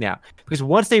towards right now. Because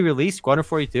once they release Squadron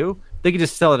 42, they can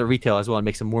just sell it at retail as well and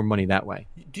make some more money that way.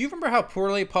 Do you remember how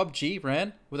poorly PUBG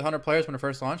ran with 100 players when it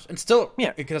first launched? And still,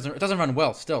 it doesn't run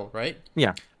well still, right?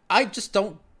 Yeah. I just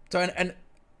don't... And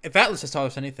if Atlas has taught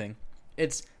us anything,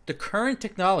 it's the current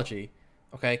technology,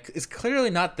 okay, is clearly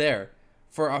not there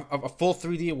for a full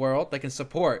 3D world that can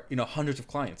support, hundreds of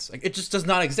clients. Like, it just does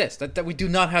not exist. That we do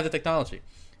not have the technology.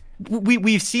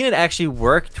 We've seen it actually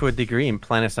work to a degree in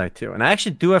PlanetSide 2. And I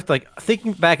actually do have to,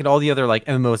 thinking back at all the other,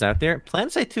 MMOs out there,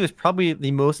 PlanetSide 2 is probably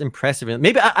the most impressive.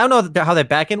 Maybe, I don't know how that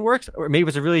backend works, or maybe it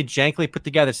was a really jankily put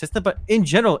together system, but in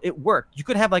general, it worked. You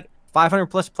could have, 500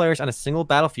 plus players on a single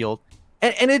battlefield,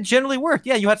 and it generally worked.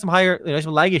 Yeah, you had some higher,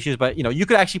 some lag issues, but, you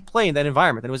could actually play in that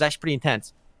environment, and it was actually pretty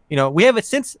intense. We have it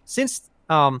since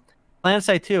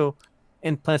PlanetSide 2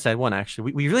 and PlanetSide 1,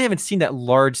 actually. We really haven't seen that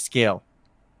large scale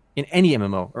in any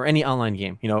MMO or any online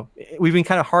game. We've been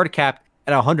kind of hard capped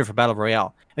at 100 for Battle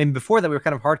Royale. I mean, before that, we were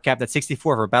kind of hard capped at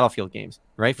 64 for Battlefield games,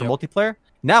 right? For multiplayer.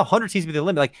 Now, 100 seems to be the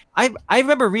limit. I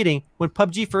remember reading when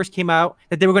PUBG first came out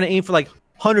that they were going to aim for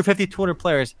 150, 200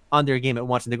 players on their game at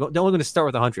once, and they're only going to start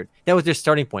with 100. That was their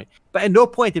starting point. But at no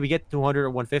point did we get to 200 or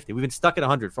 150. We've been stuck at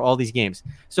 100 for all these games.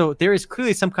 So there is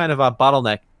clearly some kind of a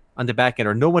bottleneck on the back end,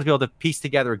 or no one's able to piece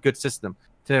together a good system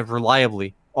to have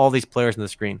reliably all these players on the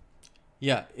screen.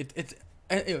 Yeah, it's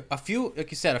a few,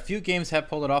 like you said, a few games have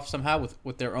pulled it off somehow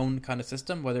with their own kind of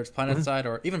system, whether it's PlanetSide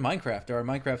or even Minecraft. There are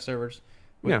Minecraft servers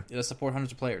that support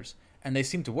hundreds of players, and they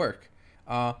seem to work.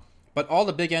 But all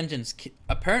the big engines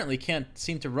apparently can't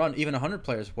seem to run even 100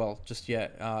 players well just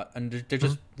yet, and they're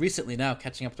just recently now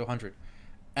catching up to 100.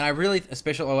 And I really,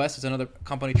 Spatial OS is another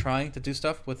company trying to do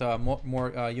stuff with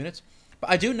more units. But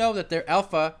I do know that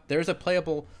there's a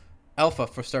playable alpha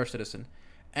for Star Citizen,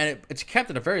 and it's kept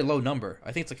at a very low number.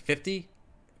 I think it's 50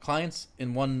 clients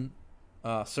in one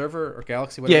server or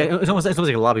galaxy. Whatever. Yeah, it's almost like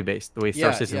a lobby based the way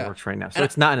Star Citizen works right now. So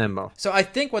it's not an MMO. So I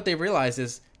think what they realize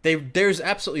is there's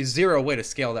absolutely zero way to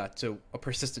scale that to a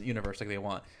persistent universe like they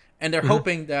want, and they're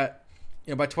hoping that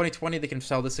by 2020 they can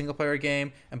sell the single player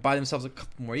game and buy themselves a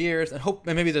couple more years and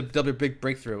maybe there'll be a big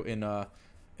breakthrough in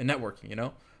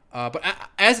networking. But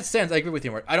as it stands, I agree with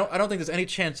you, Mark. I don't think there's any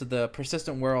chance of the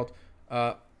persistent world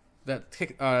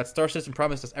that Star Citizen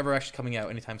promised us ever actually coming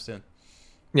out anytime soon.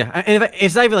 Yeah, and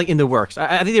it's not even in the works.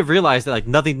 I think they've realized that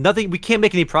nothing. We can't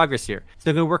make any progress here. So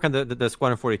they're going to work on the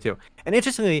Squadron 42. And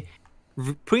interestingly,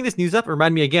 putting this news up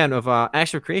reminded me again of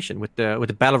Astro Creation with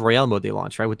the Battle Royale mode they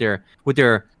launched, right? With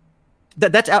their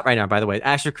that's out right now, by the way.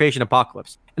 Astro Creation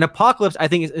Apocalypse. And Apocalypse, I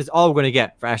think, is all we're going to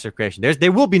get for Astro Creation.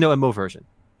 There will be no MMO version,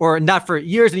 or not for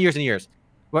years and years and years.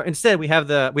 Well, instead we have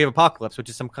Apocalypse, which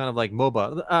is some kind of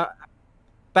MOBA,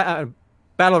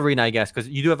 battle arena, I guess, because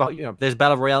you do have there's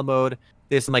Battle Royale mode.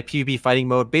 There's some PvP fighting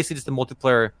mode, basically just a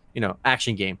multiplayer,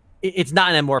 action game. It's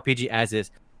not an MMORPG as is.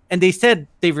 And they said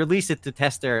they released it to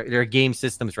test their game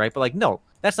systems, right? But no,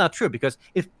 that's not true, because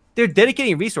if they're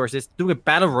dedicating resources to doing a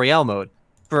Battle Royale mode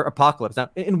for Apocalypse. Now,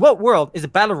 in what world is a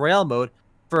Battle Royale mode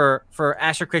for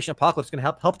Astro Creation Apocalypse going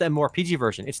to help the MMORPG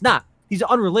version? It's not. These are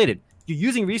unrelated. You're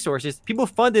using resources. People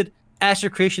funded Astro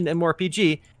Creation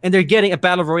MMORPG, and they're getting a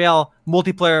Battle Royale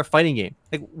multiplayer fighting game.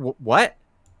 What?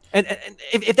 And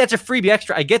if that's a freebie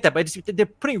extra, I get that, but they're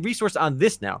putting resources on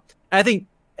this now. And I think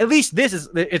at least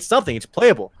it's something. It's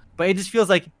playable, but it just feels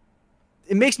like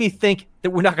it makes me think that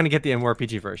we're not going to get the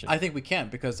MMORPG version. I think we can,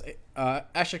 because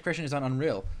Astro Creation is on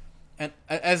Unreal, and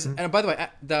and by the way,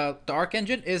 the Arc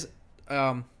engine is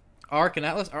Arc and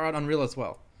Atlas are on Unreal as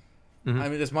well. I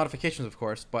mean, there's modifications, of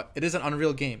course, but it is an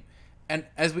Unreal game, and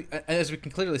as we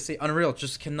can clearly see, Unreal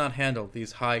just cannot handle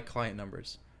these high client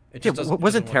numbers. It just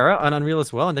wasn't Terra on Unreal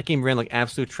as well, and that game ran like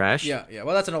absolute trash. Yeah.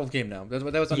 Well, that's an old game now. That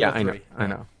was Unreal 3. I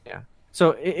know. Yeah.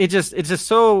 So it's just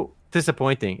so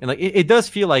disappointing, and it does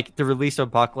feel like the release of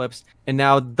Apocalypse and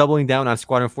now doubling down on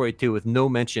Squadron 42 with no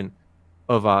mention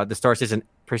of the Star Citizen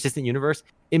persistent universe,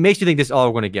 it makes you think this is all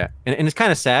we're going to get. And it's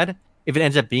kind of sad if it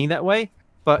ends up being that way.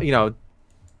 But,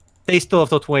 they still have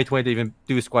till 2020 to even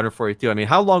do Squadron 42. I mean,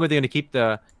 how long are they going to keep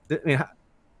I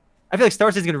feel like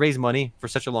Star Citizen is going to raise money for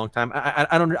such a long time.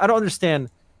 I don't understand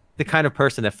the kind of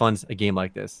person that funds a game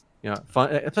like this.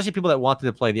 Especially people that wanted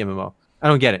to play the MMO. I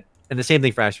don't get it. And the same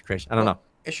thing for Astro Creation. I don't know.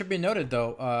 It should be noted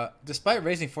though, despite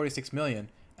raising 46 million,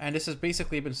 and this has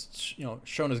basically been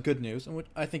shown as good news, and which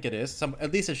I think it is.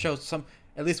 At least it shows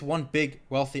at least one big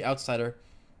wealthy outsider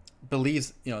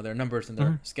believes their numbers and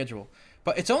their schedule.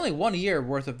 But it's only 1 year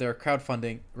worth of their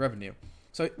crowdfunding revenue.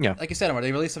 So, like you said, Omar,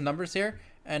 they released some numbers here,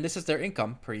 and this is their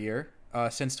income per year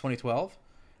since 2012.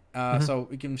 So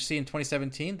we can see in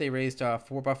 2017 they raised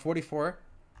for about 44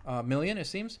 million, it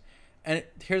seems. And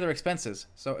here are their expenses.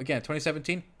 So again,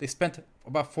 2017 they spent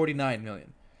about 49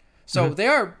 million. So they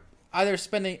are either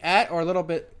spending at or a little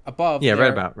bit above. Yeah,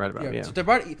 right about. Yeah. So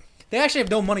they actually have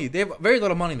no money. They have very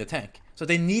little money in the tank. So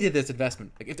they needed this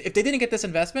investment. Like if they didn't get this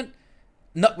investment,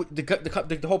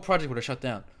 the whole project would have shut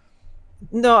down.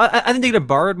 No, I think they could have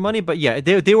borrowed money, but yeah,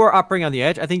 they were operating on the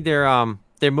edge. I think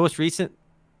their most recent,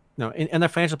 in their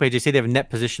financial page, they say they have a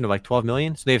net position of like 12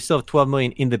 million. So they still have 12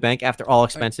 million in the bank after all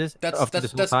expenses.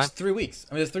 That's 3 weeks.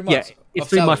 I mean, it's 3 months. Yeah, it's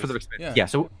 3 months worth of expenses. Yeah,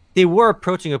 so they were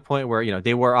approaching a point where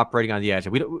they were operating on the edge.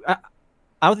 I don't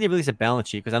think they released a balance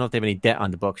sheet because I don't know if they have any debt on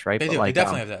the books, right? They do. They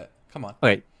definitely have that. Come on.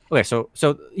 Okay. So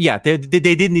yeah, they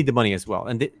did need the money as well,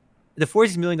 and the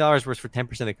 $46 million was for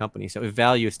 10% of the company. So it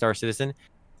values Star Citizen,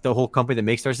 the whole company that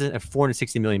makes Star Citizen, at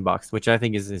 $460 million, which I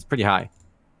think is pretty high.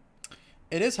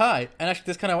 It is high, and actually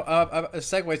this kind of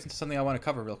segues into something I want to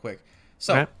cover real quick.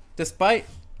 So, despite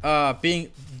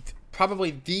being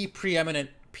probably the preeminent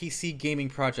PC gaming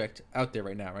project out there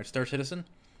right now, right, Star Citizen,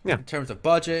 in terms of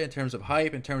budget, in terms of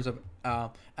hype, in terms of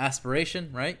aspiration,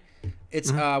 right,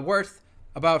 it's worth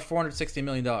about $460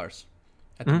 million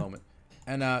at the moment,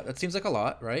 and that seems like a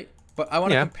lot, right? But I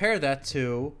want to compare that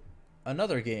to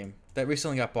another game that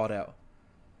recently got bought out.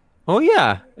 Oh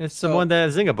yeah, it's the one that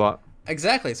Zynga bought.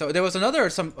 Exactly. So there was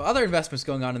some other investments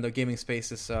going on in the gaming space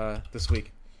this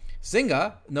week.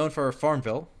 Zynga, known for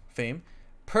Farmville fame,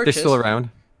 they're still around.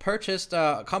 Purchased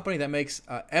a company that makes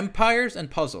Empires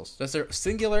and Puzzles. That's their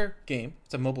singular game.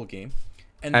 It's a mobile game.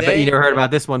 And I bet you never heard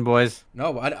about this one, boys.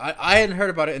 No, I hadn't heard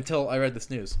about it until I read this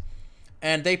news.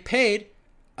 And they paid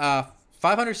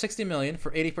 $560 million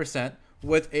for 80%,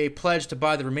 with a pledge to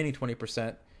buy the remaining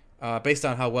 20%. Based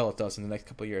on how well it does in the next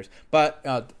couple of years.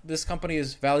 But this company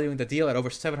is valuing the deal at over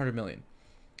 $700 million.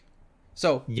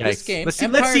 So this game, let's see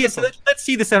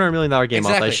the $700 million game.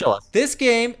 Exactly. Show us. This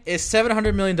game is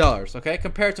 $700 million. Okay,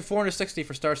 compared to $460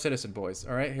 for Star Citizen, boys.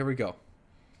 All right, here we go.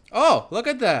 Oh, look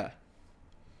at that.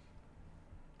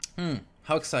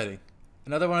 How exciting!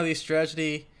 Another one of these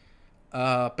strategy,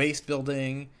 base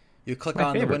building. You click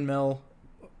on the windmill.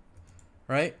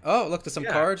 Right? Oh, look, there's some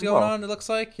cards going on, it looks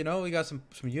like. We got some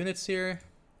units here.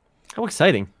 How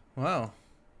exciting. Wow.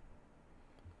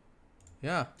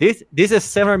 Yeah. This is a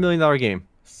 $700 million game.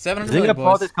 $700 million, Zynga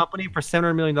bought this company for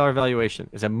 $700 million valuation.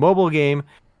 It's a mobile game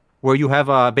where you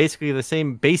have basically the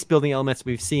same base building elements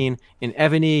we've seen in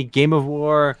Evany, Game of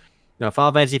War,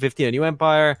 Final Fantasy 15, A New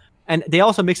Empire. And they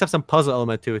also mix up some puzzle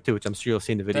element to it, too, which I'm sure you'll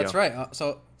see in the video. That's right.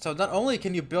 So not only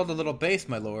can you build a little base,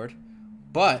 my lord,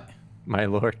 but... My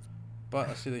lord. But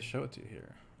let's see, they show it to you here.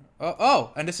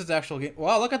 Oh, and this is the actual game.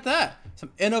 Wow, look at that! Some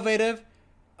innovative,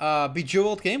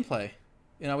 Bejeweled gameplay.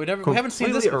 We haven't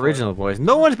seen this before. Original, boys.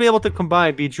 No one's been able to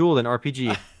combine Bejeweled and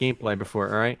RPG gameplay before.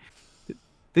 All right,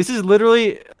 this is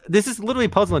literally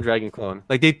Puzzle and Dragon clone.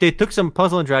 Like they took some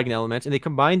Puzzle and Dragon elements and they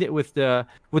combined it with the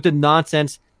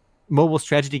nonsense mobile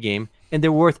strategy game, and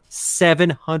they're worth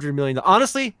 $700 million.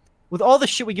 Honestly, with all the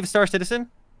shit we give Star Citizen,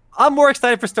 I'm more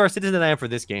excited for Star Citizen than I am for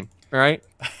this game. All right,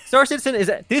 Star Citizen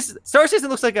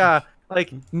looks like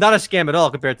not a scam at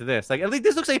all compared to this. Like at least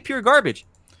this looks like pure garbage.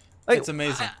 Like, it's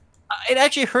amazing. It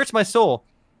actually hurts my soul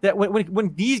that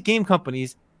when these game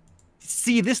companies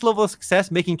see this level of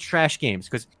success making trash games,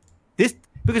 because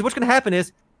what's going to happen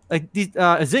is like these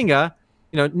Zynga,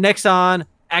 Nexon,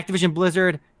 Activision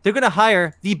Blizzard, they're going to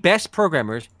hire the best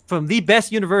programmers from the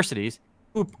best universities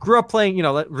who grew up playing,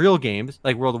 real games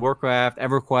like World of Warcraft,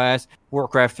 EverQuest,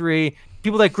 Warcraft 3,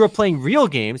 people that grew up playing real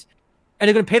games, and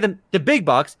they're going to pay them the big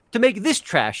bucks to make this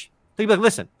trash. They'll be like,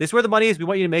 listen, this is where the money is. We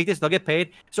want you to make this. They'll get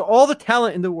paid. So all the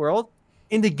talent in the world,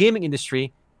 in the gaming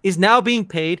industry, is now being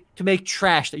paid to make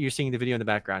trash that you're seeing in the video in the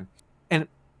background. And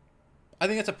I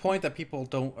think it's a point that people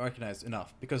don't recognize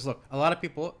enough. Because, look, a lot of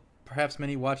people, perhaps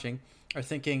many watching, are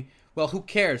thinking, well, who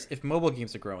cares if mobile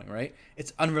games are growing, right?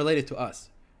 It's unrelated to us.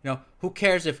 Who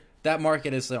cares if that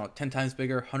market is 10 times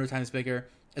bigger, 100 times bigger?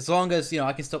 as long as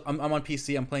I can still. I'm on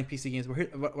PC. I'm playing PC games.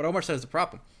 What Omar said is the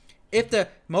problem. If the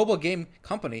mobile game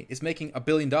company is making $1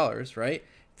 billion, right?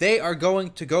 They are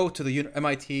going to go to the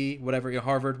MIT, whatever,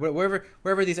 Harvard,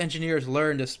 wherever these engineers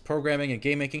learn this programming and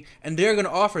game making, and they're going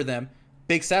to offer them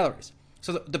big salaries.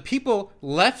 So the people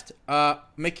left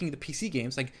making the PC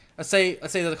games, like let's say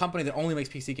there's a company that only makes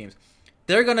PC games,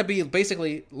 they're going to be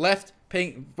basically left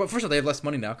paying. Well, first of all, they have less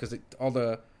money now because all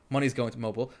the money is going to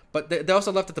mobile, but they're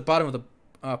also left at the bottom of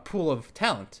the pool of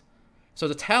talent. So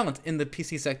the talent in the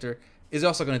PC sector is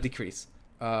also going to decrease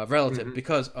relative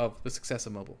because of the success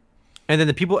of mobile. And then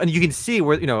the people, and you can see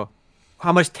where,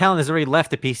 how much talent has already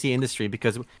left the PC industry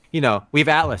because, we have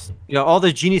Atlas. All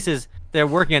the geniuses that are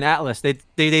working on Atlas,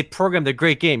 they programmed a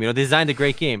great game, they designed a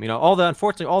great game.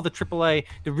 Unfortunately, all the AAA,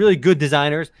 the really good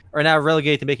designers are now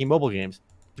relegated to making mobile games.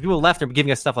 The people left are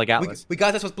giving us stuff like Atlas. We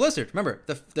got this with Blizzard. Remember,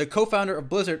 the co-founder of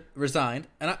Blizzard resigned,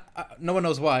 and no one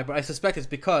knows why, but I suspect it's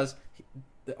because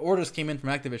the orders came in from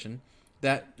Activision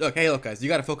that, look guys, you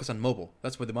got to focus on mobile.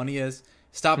 That's where the money is.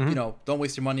 Stop, don't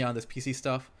waste your money on this PC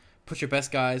stuff. Put your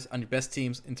best guys on your best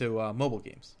teams into mobile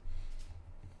games.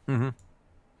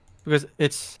 Because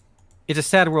it's a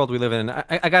sad world we live in.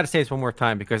 I got to say this one more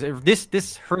time because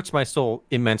this hurts my soul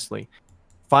immensely.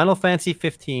 Final Fantasy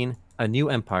 15, A New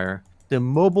Empire, the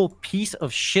mobile piece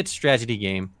of shit strategy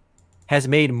game, has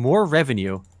made more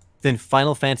revenue than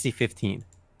Final Fantasy 15.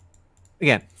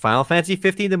 Again, Final Fantasy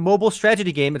 15, the mobile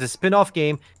strategy game, it's a spin-off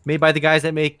game made by the guys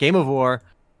that make Game of War.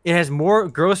 It has more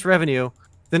gross revenue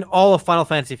than all of Final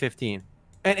Fantasy 15.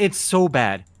 And it's so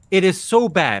bad. It is so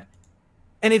bad.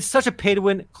 And it's such a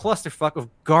pay-to-win clusterfuck of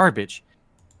garbage.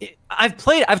 I've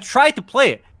tried to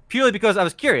play it purely because I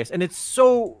was curious. And it's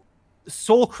so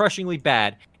soul-crushingly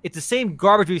bad. It's the same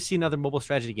garbage we've seen in other mobile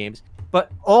strategy games.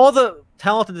 But all the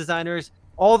talented designers,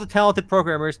 all the talented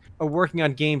programmers are working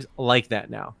on games like that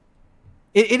now.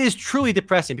 It is truly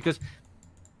depressing because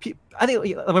I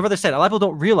think, like my brother said, a lot of people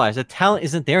don't realize the talent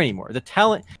isn't there anymore. The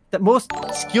talent that most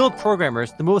skilled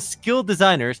programmers, the most skilled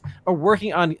designers are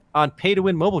working on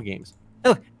pay-to-win mobile games.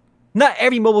 And look, not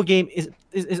every mobile game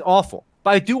is awful,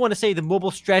 but I do want to say the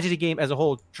mobile strategy game as a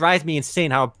whole drives me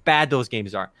insane how bad those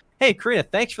games are. Hey, Karina,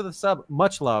 thanks for the sub.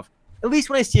 Much love. At least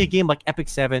when I see a game like Epic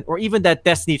 7 or even that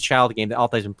Destiny Child game that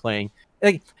Altai's been playing,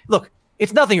 look,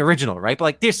 it's nothing original, right?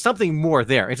 But there's something more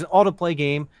there. It's an auto-play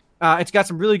game. It's got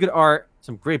some really good art,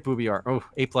 some great booby art. Oh,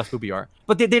 A+ booby art.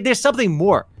 But there's something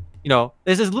more.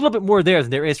 There's a little bit more there than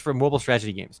there is for mobile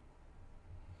strategy games.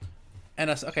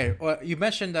 And well, you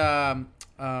mentioned Final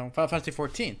Fantasy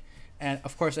 14, and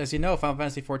of course, as you know, Final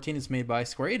Fantasy 14 is made by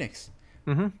Square Enix,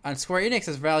 and Square Enix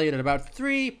is valued at about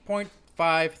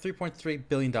 $3.3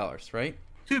 billion, right?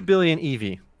 $2 billion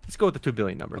EV. Let's go with the $2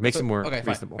 billion number. Makes it more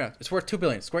reasonable. Fine. It's worth $2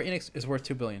 billion. Square Enix is worth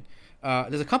 $2 billion.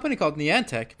 There's a company called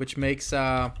Niantic which makes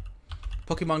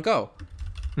Pokemon Go,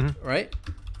 right?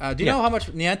 Do you know how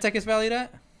much Niantic is valued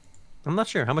at? I'm not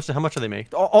sure. How much do they make?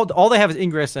 All they have is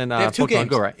Ingress and Pokemon games.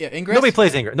 Go, right? Yeah, Ingress. Nobody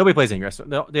plays Ingress.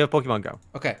 They have Pokemon Go.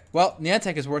 Okay. Well,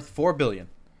 Niantic is worth $4 billion.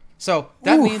 So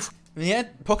that means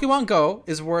Pokemon Go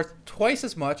is worth twice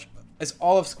as much as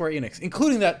all of Square Enix,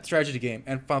 including that strategy game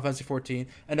and Final Fantasy 14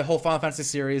 and the whole Final Fantasy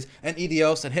series and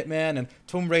Eidos and Hitman and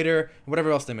Tomb Raider and whatever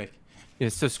else they make. Yeah,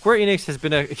 so Square Enix has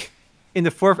been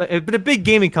a big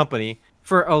gaming company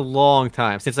for a long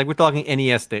time, since we're talking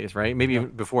NES days, right? Maybe even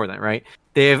before that, right?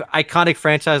 They have iconic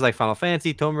franchises like Final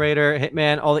Fantasy, Tomb Raider,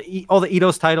 Hitman, all the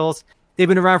Eidos titles. They've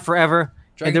been around forever.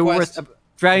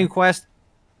 Dragon Quest.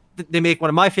 They make one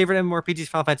of my favorite MMORPGs,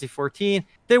 Final Fantasy 14.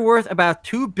 They're worth about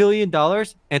 $2 billion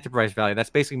enterprise value. That's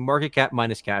basically market cap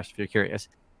minus cash, if you're curious.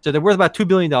 So they're worth about $2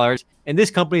 billion, and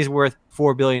this company is worth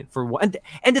 $4 billion for one.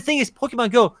 And the thing is,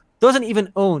 Pokemon Go doesn't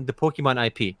even own the Pokemon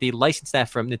IP. They license that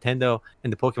from Nintendo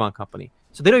and the Pokemon Company.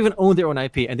 So they don't even own their own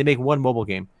IP, and they make one mobile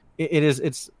game.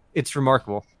 It's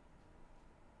remarkable.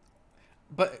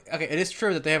 But okay, it is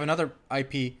true that they have another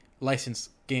IP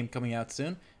licensed game coming out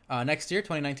soon. Next year,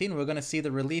 2019, we're going to see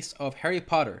the release of Harry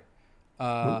Potter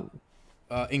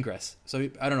Ingress. So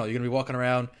I don't know, you're going to be walking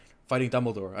around fighting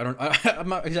Dumbledore. I'm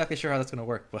not exactly sure how that's going to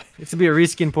work, but it's going to be a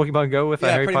reskin Pokemon Go with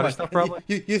Harry Potter stuff, probably.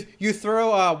 You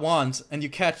throw wands and you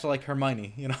catch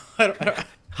Hermione. I don't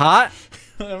hot.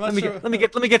 Let me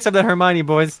get some of that Hermione,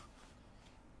 boys.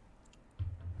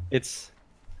 I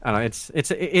don't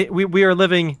know. We are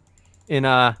living in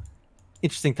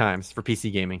interesting times for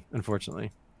PC gaming,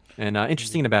 unfortunately, and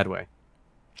interesting in a bad way.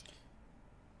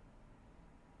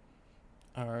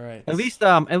 All right. At least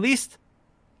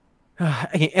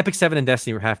again, Epic 7 and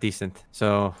Destiny were half decent.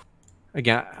 So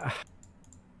again,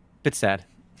 bit sad.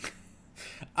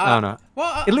 I don't know.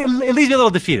 Well, it leaves me a little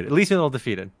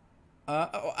defeated.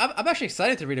 I'm actually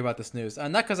excited to read about this news,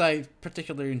 not because I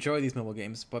particularly enjoy these mobile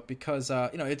games, but because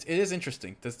it is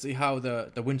interesting to see how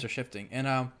the winds are shifting.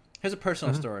 And here's a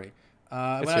personal story.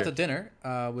 I went out to dinner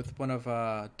with one of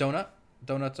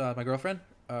Donut, my girlfriend,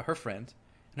 her friend,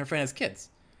 and her friend has kids.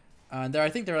 And I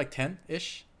think they're like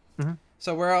 10-ish. Mm-hmm.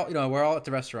 So we're all at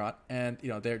the restaurant, and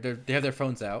they have their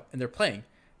phones out and they're playing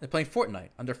Fortnite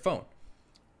on their phone.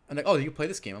 And like, oh, you play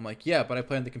this game? I'm like, yeah, but I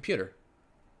play on the computer.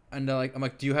 And I'm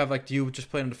like, do you just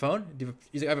play it on the phone?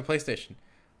 He's like, I have a PlayStation.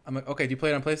 I'm like, okay, do you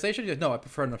play it on PlayStation? He's like, no, I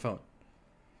prefer it on the phone.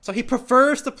 So he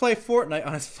prefers to play Fortnite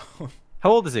on his phone.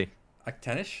 How old is he? Like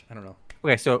 10-ish? I don't know.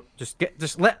 Okay, so just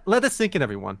let this sink in,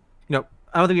 everyone. I don't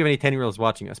think we have any 10-year-olds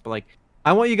watching us, but like,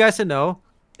 I want you guys to know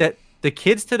that the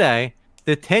kids today,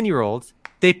 the 10-year-olds,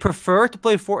 they prefer to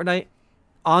play Fortnite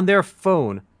on their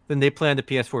phone than they play on the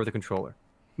PS4 with a controller.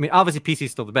 I mean, obviously PC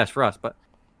is still the best for us, but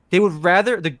they would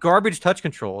rather the garbage touch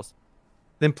controls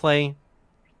than playing.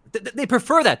 They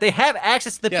prefer that. They have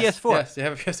access to the PS4. Yes, they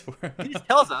have a PS4. This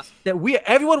tells us that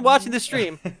everyone watching this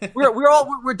stream, we're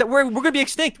gonna be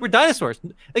extinct. We're dinosaurs.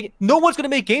 Like, no one's gonna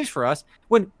make games for us.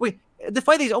 The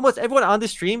funny thing is, almost everyone on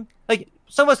this stream, like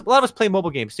a lot of us play mobile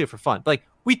games too for fun. But like,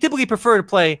 we typically prefer to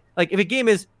play, like, if a game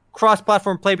is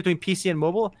cross-platform play between PC and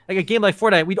mobile, like a game like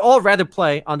Fortnite, we'd all rather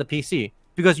play on the PC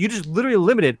because you're just literally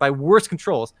limited by worse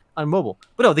controls on mobile.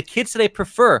 But no, the kids today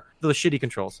prefer those shitty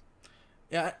controls.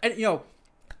 Yeah,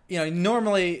 and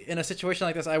normally in a situation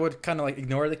like this, I would kind of like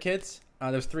ignore the kids.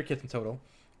 There's 3 kids in total,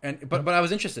 but I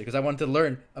was interested because I wanted to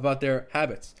learn about their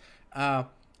habits.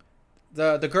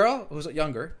 The girl who's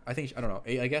younger, I think I don't know,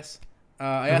 8, I guess.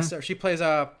 I asked her. She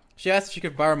asked if she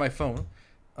could borrow my phone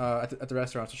at the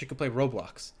restaurant so she could play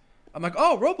Roblox. I'm like,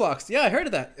 oh, Roblox, yeah, I heard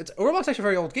of that. Roblox is actually a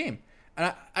very old game,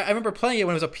 and I remember playing it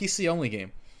when it was a PC only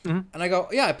game. And I go,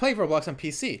 yeah, I played Roblox on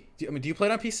PC. Do you play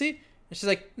it on PC? And she's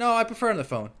like, no, I prefer it on the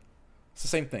phone. It's the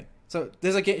same thing. So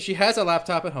there's a game. She has a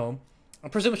laptop at home. I'm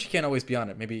presuming she can't always be on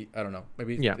it. Maybe, I don't know.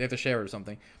 Maybe they have to share it or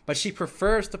something. But she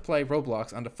prefers to play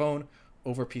Roblox on the phone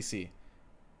over PC.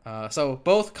 So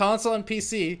both console and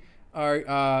PC are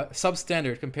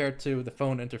substandard compared to the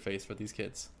phone interface for these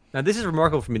kids. Now, this is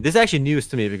remarkable for me. This is actually news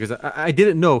to me because I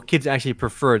didn't know kids actually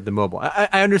preferred the mobile.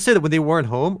 I understood that when they weren't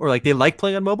home or like they like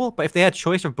playing on mobile, but if they had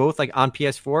choice of both, like on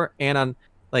PS4 and on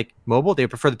like mobile, they would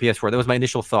prefer the PS4. That was my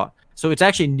initial thought. So it's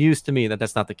actually news to me that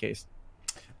that's not the case.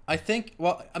 I think.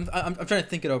 Well, I'm trying to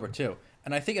think it over too,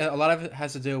 and I think a lot of it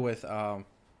has to do with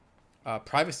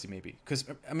privacy, maybe. Because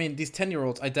I mean, these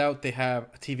 10-year-olds, I doubt they have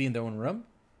a TV in their own room.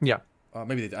 Yeah.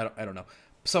 Maybe they. I don't know.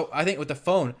 So I think with the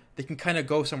phone, they can kind of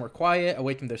go somewhere quiet,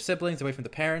 away from their siblings, away from the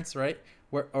parents, right?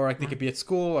 Or like they could be at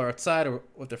school or outside or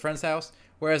with their friend's house.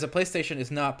 Whereas a PlayStation is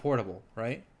not portable,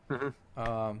 right?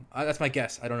 That's my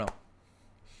guess. I don't know.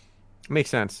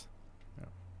 Makes sense. Yeah.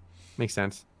 Makes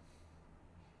sense.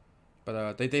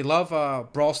 But they love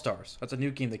Brawl Stars. That's a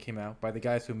new game that came out by the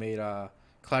guys who made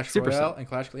Clash Supercell. Royale and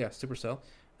Supercell.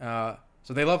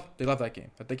 So they love that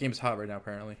game. That game is hot right now,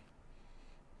 apparently.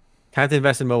 Time to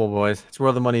invest in mobile, boys. It's where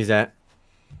all the money's at.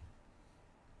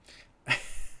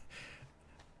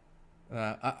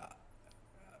 I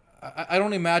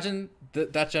don't imagine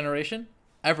that generation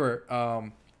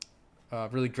ever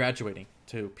really graduating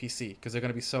to PC because they're going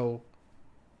to be so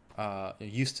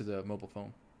used to the mobile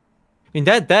phone. I mean,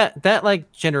 that like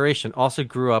generation also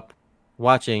grew up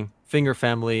watching Finger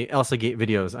Family Elsa Gate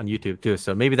videos on YouTube too.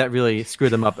 So maybe that really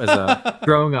screwed them up as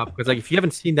growing up. Because like if you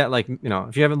haven't seen that, like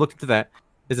if you haven't looked into that,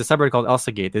 there's a subreddit called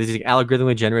Elsa Gate. There's these like,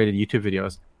 algorithmically generated YouTube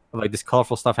videos of like this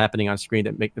colorful stuff happening on screen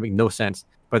that make no sense,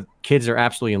 but kids are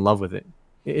absolutely in love with it.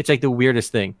 It's like the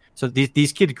weirdest thing. So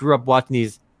these kids grew up watching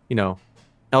these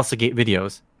Elsa Gate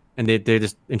videos, and they're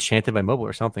just enchanted by mobile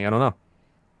or something. I don't know.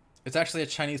 It's actually a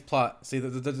Chinese plot. See,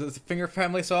 the Finger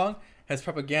Family song has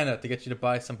propaganda to get you to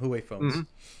buy some Huawei phones. Mm-hmm.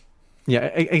 Yeah,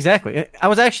 exactly. I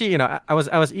was actually, I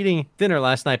was eating dinner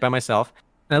last night by myself,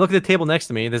 and I look at the table next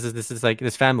to me. This is like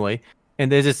this family,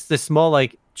 and there's this small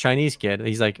like Chinese kid.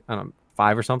 He's like, I don't know,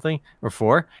 5 or something or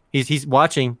 4. He's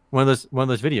watching one of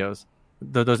those videos,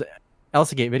 those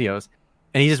Elsa Gate videos,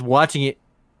 and he's just watching it.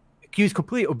 He was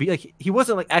completely like he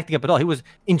wasn't like acting up at all. He was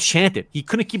enchanted. He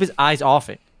couldn't keep his eyes off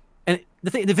it. And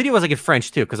the video was like in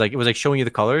French too, because like it was like showing you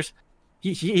the colors.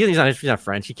 He's not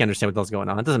French. He can't understand what the hell's going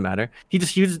on. It doesn't matter. He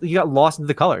got lost into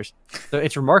the colors. So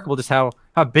it's remarkable just how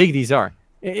big these are.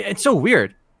 It's so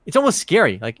weird. It's almost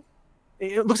scary. Like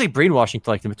it looks like brainwashing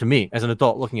to me as an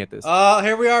adult looking at this.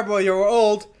 Here we are, boy. You're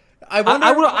old. I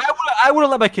would have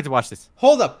let my kids watch this.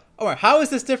 Hold up. All right, how is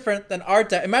this different than our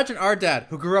dad? Imagine our dad,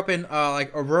 who grew up in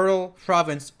like a rural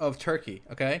province of Turkey.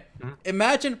 Okay,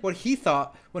 Imagine what he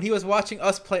thought when he was watching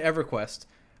us play EverQuest,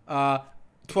 12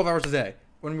 hours a day.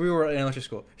 when we were in elementary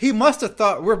school. He must have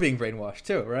thought we're being brainwashed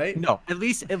too, right? No, at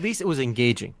least it was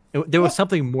engaging. There was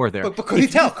something more there. But could he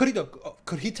tell?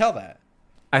 Could he tell that?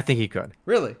 I think he could.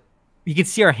 Really? You can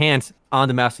see our hands on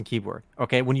the mouse and keyboard.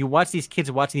 Okay, when you watch these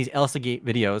kids watching these Elsa Gate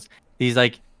videos, these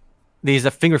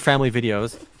finger family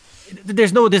videos,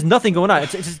 there's nothing going on.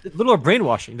 It's just a little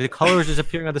brainwashing. The colors just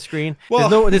appearing on the screen. Well,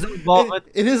 there's no involvement.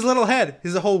 In his little head,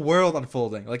 there's a whole world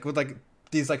unfolding, like with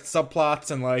these subplots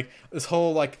and this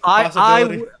whole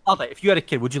possibility. I'll tell you, if you had a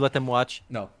kid, would you let them watch?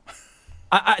 No.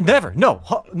 I never. No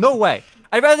way.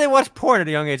 I'd rather they watch porn at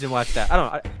a young age than watch that. I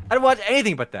don't know. I'd watch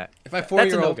anything but that. If my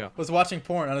 4-year-old was watching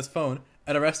porn on his phone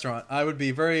at a restaurant, I would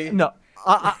be very... No.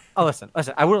 Listen.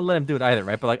 I wouldn't let him do it either,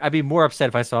 right? But I'd be more upset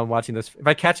if I saw him watching this. If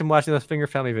I catch him watching those finger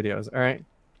family videos, all right?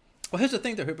 Well, here's the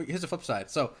thing, though. Here's the flip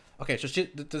side. So, okay, so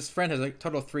this friend has a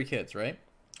total of 3 kids, right?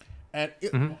 And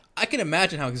I can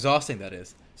imagine how exhausting that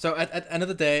is. So at the end of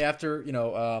the day, after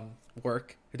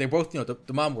work, they both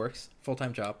the mom works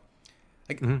full-time job.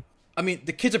 I mean,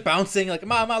 the kids are bouncing like,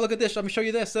 Mom, look at this. Let me show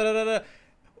you this. Da, da, da, da.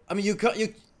 I mean,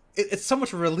 it's so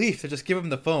much relief to just give him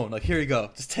the phone. Like, here you go.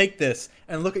 Just take this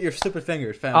and look at your stupid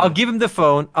fingers, family. I'll give him the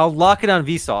phone. I'll lock it on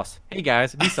Vsauce. Hey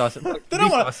guys, Vsauce. They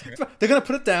don't want to. They're gonna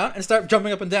put it down and start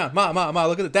jumping up and down. Ma,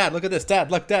 look at it. Dad, look at this.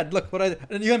 Dad, look what I did.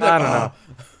 And you're gonna be like, I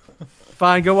don't know.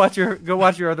 Fine, go watch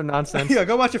your other nonsense. Yeah,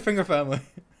 go watch your finger family.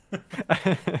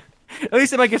 At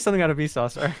least it might get something out of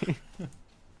Vsauce,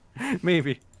 right?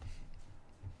 Maybe.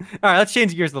 All right, let's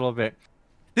change gears a little bit.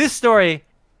 This story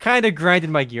kind of grinded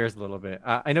my gears a little bit.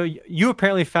 I know you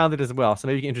apparently found it as well, so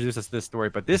maybe you can introduce us to this story.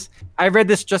 But I read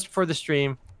this just for the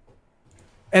stream,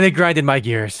 and it grinded my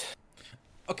gears.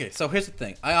 Okay, so here's the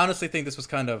thing. I honestly think this was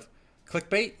kind of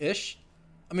clickbait-ish.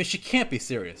 I mean, she can't be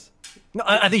serious. No,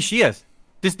 I think she is.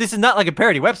 This is not like a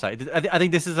parody website. I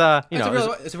think this is it's a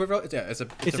real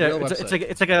website.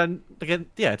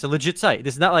 It's a legit site.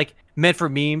 This is not like meant for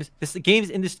memes. Games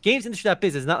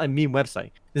industry.biz is not a meme website.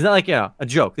 It's not like a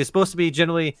joke. It's supposed to be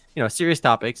generally serious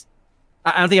topics.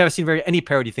 I don't think I've seen any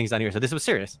parody things on here. So this was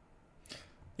serious.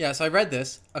 Yeah. So I read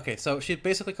this. Okay. So she's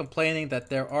basically complaining that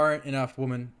there aren't enough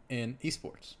women in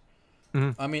esports.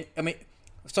 I mean,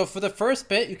 so for the first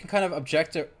bit, you can kind of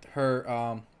object to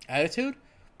her attitude.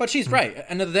 But she's right. At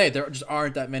the end of the day, there just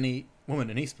aren't that many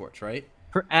women in esports, right?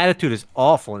 Her attitude is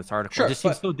awful in this article. Sure, it just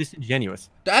seems so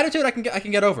disingenuous. The attitude I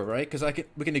can get over, right? Because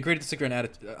we can agree to disagree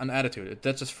on attitude.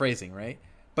 That's just phrasing, right?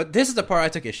 But this is the part I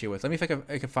took issue with. Let me see if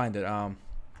I can find it.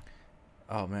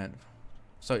 Oh man.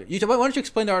 So why don't you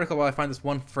explain the article while I find this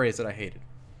one phrase that I hated?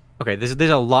 Okay,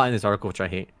 there's a lot in this article which I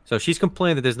hate. So she's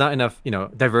complaining that there's not enough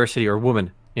diversity or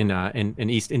women in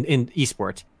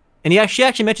esports. And she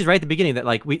actually mentions right at the beginning that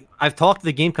I've talked to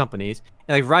the game companies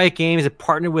and Riot Games has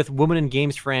partnered with Women in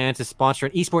Games France to sponsor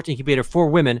an esports incubator for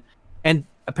women, and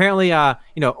apparently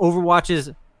Overwatch's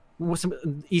some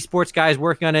esports guys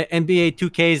working on it. NBA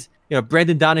 2K's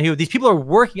Brendan Donahue. These people are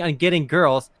working on getting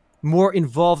girls more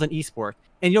involved in esports.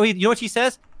 And you know what she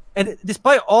says? And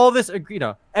despite all this,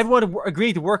 everyone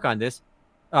agreeing to work on this,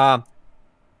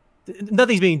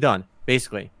 nothing's being done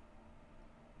basically.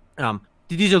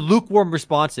 These are lukewarm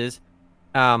responses.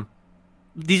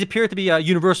 These appear to be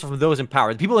universal from those in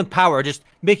power. The people in power are just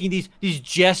making these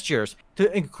gestures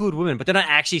to include women, but they're not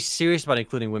actually serious about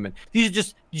including women. These are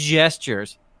just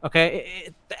gestures.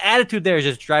 Okay, the attitude there is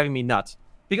just driving me nuts.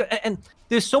 And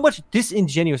there's so much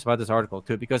disingenuous about this article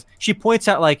too, because she points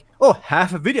out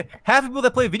half of people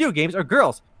that play video games are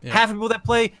girls. Yeah. Half of people that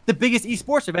play the biggest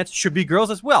esports events should be girls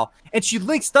as well. And she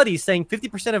links studies saying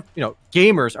 50% of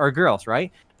gamers are girls, right?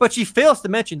 But she fails to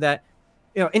mention that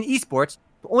in esports,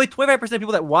 only 25% of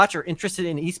people that watch or interested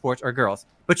in esports are girls.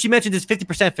 But she mentioned this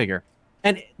 50% figure,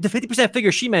 and the 50%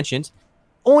 figure she mentions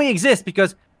only exists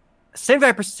because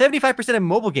 75% of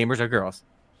mobile gamers are girls.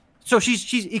 So she's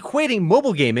equating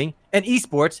mobile gaming and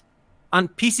esports on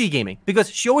PC gaming,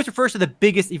 because she always refers to the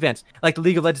biggest events like the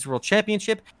League of Legends World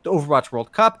Championship, the Overwatch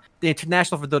World Cup, the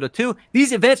International for Dota 2.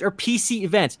 These events are PC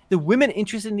events. The women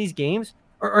interested in these games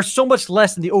are so much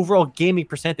less than the overall gaming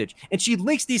percentage. And she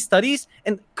links these studies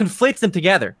and conflates them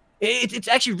together. It's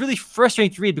actually really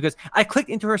frustrating to read, because I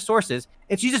clicked into her sources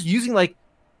and she's just using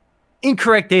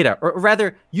incorrect data, or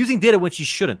rather using data when she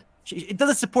shouldn't. It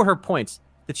doesn't support her points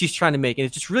that she's trying to make. And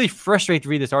it's just really frustrating to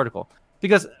read this article,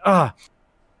 because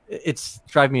it's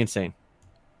driving me insane.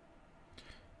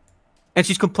 And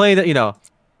she's complaining that,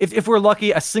 if we're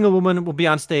lucky, a single woman will be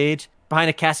on stage behind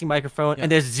a casting microphone,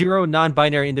 and there's 0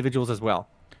 non-binary individuals as well.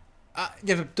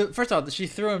 First of all, she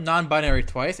threw in non-binary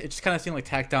twice. It just kind of seemed like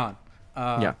tacked on.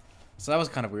 So that was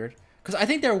kind of weird. Because I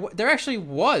think there actually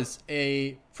was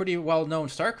a pretty well-known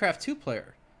StarCraft 2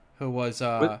 player who was...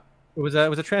 was was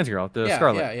a trans girl, the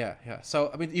Scarlet. Yeah.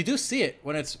 So I mean, you do see it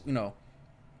when it's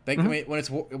I mean,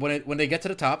 when they get to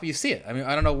the top, you see it. I mean,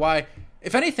 I don't know why.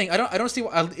 If anything, I don't see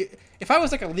why. If I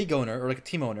was like a league owner or like a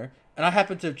team owner, and I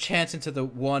happened to chance into the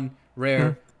one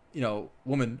rare,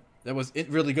 woman that was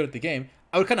really good at the game,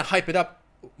 I would kind of hype it up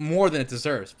more than it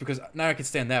deserves because now I can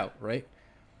stand out, right?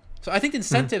 So I think the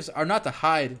incentives are not to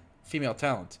hide female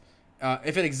talent.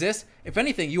 If it exists, if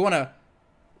anything, you wanna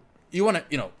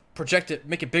project it,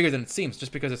 make it bigger than it seems,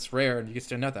 just because it's rare and you can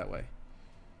stand out that way.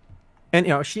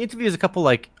 And she interviews a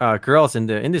couple girls in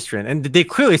the industry, and they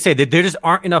clearly say that there just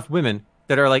aren't enough women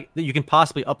that are that you can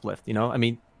possibly uplift. I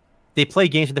mean, they play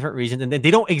games for different reasons, and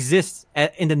they don't exist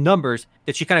in the numbers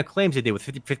that she kind of claims they did with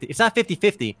 50-50. It's not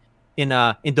 50-50 in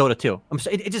Dota 2. I'm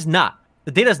sorry, it's just not.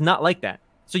 The data's not like that.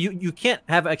 So you can't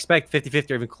expect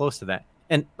 50-50 or even close to that.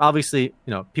 And obviously,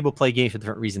 people play games for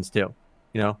different reasons too.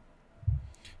 Like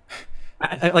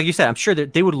you said, I'm sure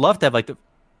that they would love to have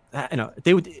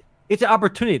they would. It's an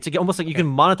opportunity. It's almost like you can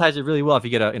monetize it really well if you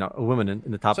get a woman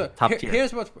in the top tier.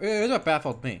 Here's what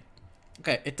baffled me.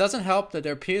 Okay, it doesn't help that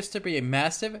there appears to be a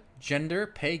massive gender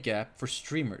pay gap for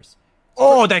streamers.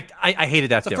 Oh, I hated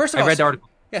that. So too. First of all, I read the article.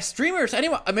 Yeah, streamers.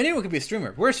 Anyone can be a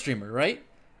streamer. We're a streamer, right?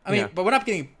 I mean, but we're not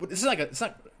getting.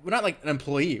 We're not like an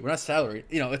employee. We're not salaried.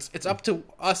 It's up to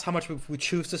us how much we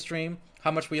choose to stream,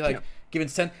 how much we give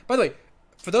incentive. By the way,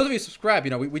 for those of you who subscribe,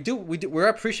 we're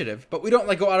appreciative, but we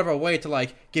don't go out of our way to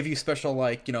give you special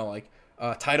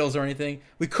titles or anything.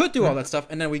 We could do all that stuff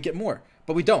and then we get more,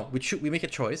 but we don't. We make a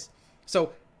choice.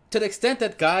 So to the extent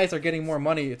that guys are getting more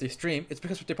money if they stream, it's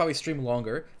because they probably stream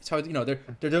longer. It's how they're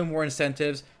doing more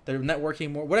incentives, they're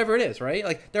networking more, whatever it is,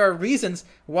 right? There are reasons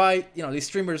why these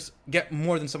streamers get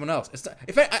more than someone else. It's not,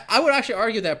 I would actually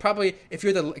argue that probably if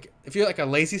you're a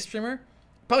lazy streamer,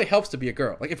 probably helps to be a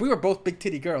girl. If we were both big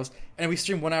titty girls and we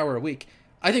stream 1 hour a week,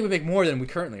 I think we make more than we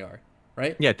currently are,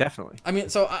 right? Yeah, definitely. I mean,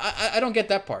 so I don't get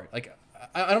that part. I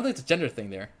don't think it's a gender thing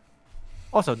there.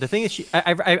 Also, the thing is,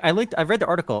 I read the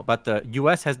article about the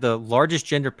U.S. has the largest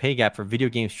gender pay gap for video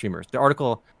game streamers. The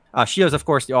article, she is of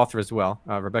course the author as well,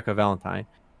 Rebecca Valentine,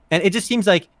 and it just seems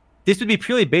like this would be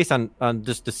purely based on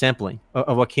just the sampling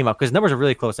of what came up because numbers are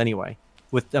really close anyway,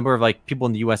 with the number of people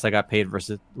in the U.S. that got paid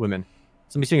versus women.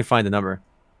 So let me see if we can find the number.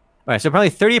 All right, so probably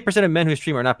 38% of men who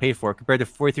stream are not paid for, compared to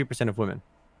 43% of women.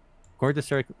 According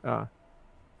to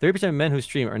 30% of men who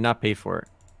stream are not paid for it.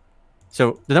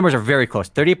 So the numbers are very close.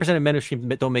 38% of men who stream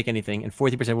don't make anything, and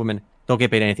 40% of women don't get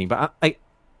paid anything. But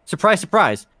surprise,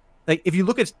 surprise. If you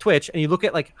look at Twitch and you look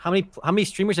at how many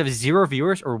streamers have 0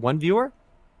 viewers or 1 viewer,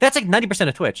 that's 90%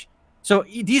 of Twitch. So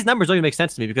these numbers don't even make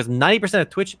sense to me because 90%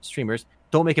 of Twitch streamers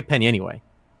don't make a penny anyway.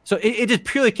 So it just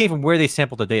purely came from where they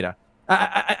sampled the data.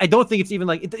 I don't think it's even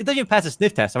it doesn't even pass a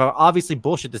sniff test of how obviously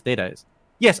bullshit this data is.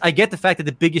 Yes, I get the fact that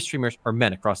the biggest streamers are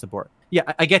men across the board. Yeah,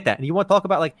 I get that. And you want to talk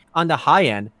about on the high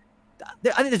end,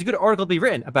 I think there's a good article to be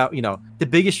written about, the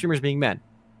biggest streamers being men.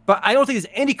 But I don't think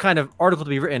there's any kind of article to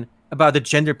be written about the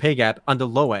gender pay gap on the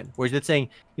low end, where it's saying,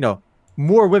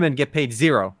 more women get paid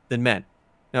 0 than men.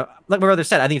 Like my brother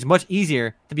said, I think it's much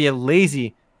easier to be a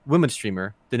lazy women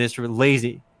streamer than it is for a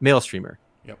lazy male streamer.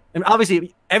 Yep. And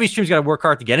obviously, every stream's got to work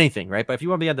hard to get anything, right? But if you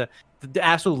want to be on the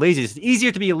absolute laziest, it's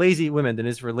easier to be a lazy woman than it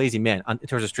is for a lazy man in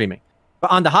terms of streaming.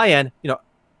 But on the high end,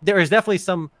 there is definitely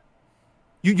some...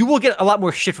 You will get a lot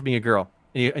more shit for being a girl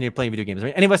and you're playing video games. I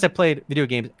mean, any of us that played video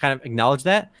games kind of acknowledge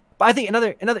that. But I think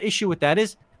another issue with that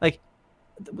is,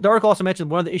 the article also mentioned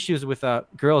one of the issues with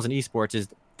girls in esports is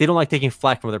they don't like taking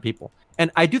flack from other people.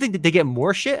 And I do think that they get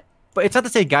more shit, but it's not to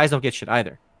say guys don't get shit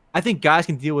either. I think guys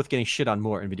can deal with getting shit on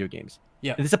more in video games.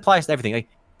 Yeah. And this applies to everything.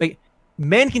 Like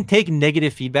men can take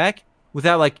negative feedback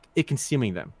without it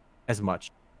consuming them as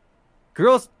much.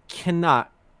 Girls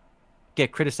cannot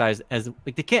get criticized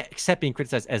they can't accept being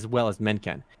criticized as well as men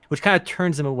can, which kind of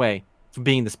turns them away from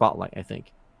being in the spotlight, I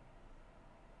think.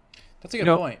 That's a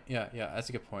good point. Yeah, that's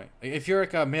a good point. If you're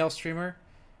a male streamer,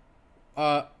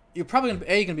 you're probably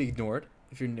gonna be ignored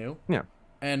if you're new. Yeah.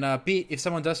 And B, if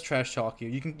someone does trash talk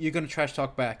you're gonna trash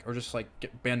talk back or just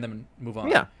ban them and move on.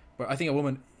 Yeah. But I think a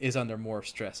woman is under more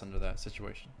stress under that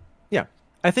situation. Yeah.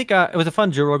 I think it was a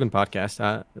fun Joe Rogan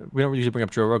podcast. We don't usually bring up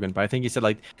Joe Rogan, but I think he said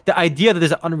the idea that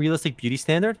there's an unrealistic beauty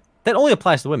standard that only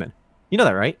applies to women. You know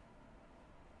that, right?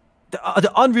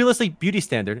 The unrealistic beauty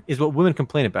standard is what women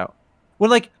complain about. When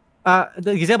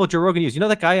the example Joe Rogan used,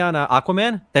 that guy on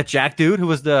Aquaman, that Jack dude who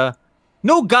was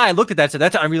no guy looked at that and said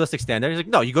that's an unrealistic standard. He's like,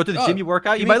 no, you go to the gym, you work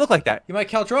out, you might look like that. You might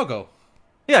Khal Drogo.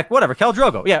 Yeah, whatever, Khal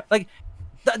Drogo. Yeah,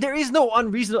 there is no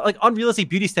unrealistic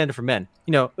beauty standard for men.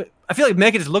 I feel like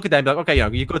men can just look at that and be like,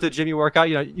 okay, you go to the gym, you work out,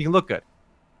 you can look good.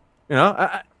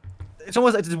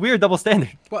 it's a weird double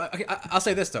standard. Well, okay, I'll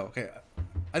say this though. Okay,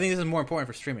 I think this is more important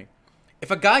for streaming.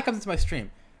 If a guy comes into my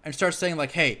stream and starts saying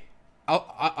like, "Hey,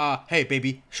 hey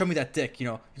baby, show me that dick,"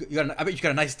 I bet you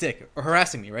got a nice dick, or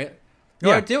harassing me, right? You know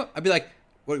what I'd do? I'd be like,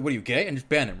 what are you, gay? And just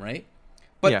ban him, right?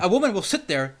 But a woman will sit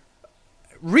there,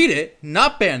 read it,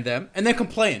 not ban them, and then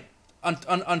complain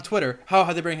on Twitter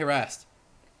how they're being harassed.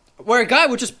 Where a guy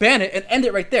would just ban it and end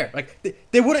it right there. Like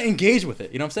they wouldn't engage with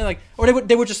it. You know what I'm saying? Like, or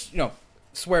they would just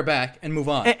swear back and move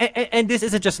on. And this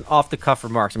isn't just an off the cuff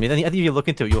remarks. I mean, I think if you look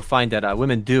into it, you'll find that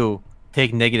women do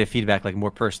take negative feedback like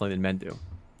more personally than men do.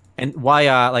 And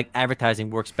why like advertising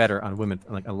works better on women,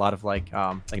 like a lot of like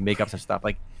makeups and stuff.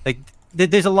 Like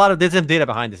there's some data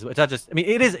behind this. It's not just. I mean,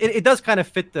 it does kind of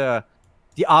fit the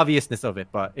obviousness of it,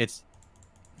 but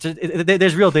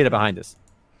there's real data behind this.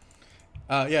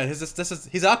 Yeah, he's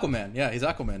Aquaman. Yeah, he's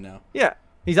Aquaman now. Yeah,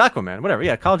 he's Aquaman. Whatever.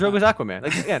 Yeah, Khal Drogo's Aquaman.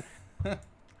 Like again,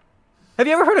 have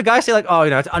you ever heard a guy say like, "Oh,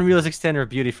 it's unrealistic standard of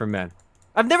beauty for men"?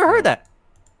 I've never heard that.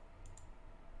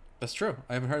 That's true.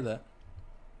 I haven't heard that.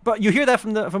 But you hear that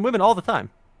from women all the time.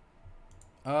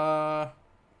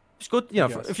 Just go.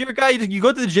 If you're a guy, you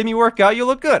go to the gym, you work out, you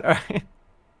look good. All right.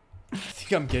 I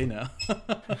think I'm gay now.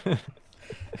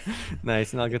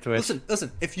 Nice, and I'll get to it.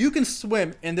 Listen. If you can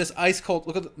swim in this ice cold,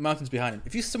 look at the mountains behind him.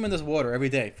 If you swim in this water every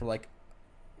day for like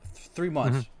 3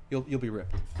 months, you'll be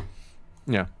ripped.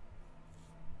 Yeah.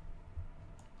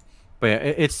 But yeah,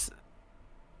 it's.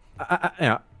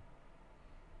 I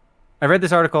read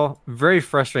this article. Very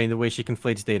frustrating the way she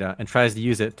conflates data and tries to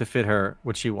use it to fit her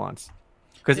what she wants.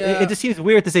 Because it just seems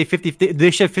weird to say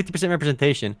they should have 50%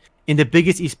 representation in the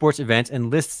biggest esports events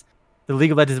and lists the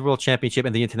League of Legends World Championship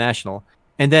and the International,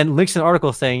 and then links an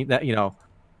article saying that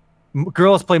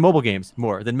girls play mobile games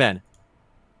more than men,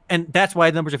 and that's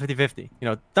why the numbers are 50-50.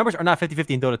 Numbers are not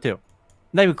 50-50 in Dota 2,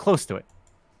 not even close to it.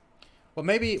 Well,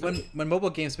 maybe when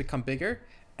mobile games become bigger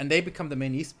and they become the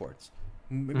main esports,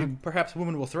 maybe perhaps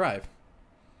women will thrive.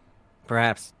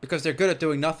 Perhaps because they're good at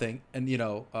doing nothing and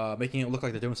making it look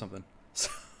like they're doing something.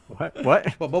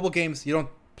 What? Well, mobile games they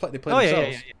play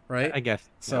themselves, right? I guess.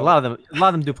 So a lot of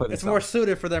them do play themselves. It's more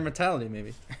suited for their mentality,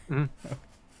 maybe. All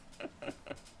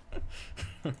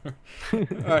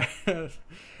right.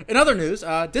 In other news,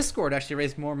 Discord actually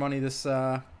raised more money this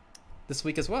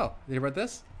week as well. Did you hear about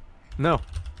this? No.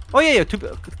 Oh yeah, a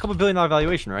couple $1 billion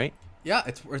valuation, right? Yeah,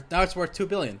 it's worth $2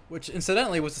 billion, which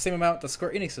incidentally was the same amount that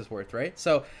Square Enix is worth, right?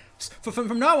 So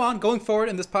from now on, going forward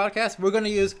in this podcast, we're going to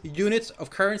use units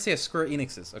of currency as Square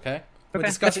Enix's, okay? We're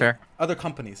discussing other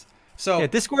companies. So yeah,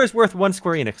 Discord is worth one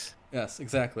Square Enix. Yes,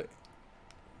 exactly.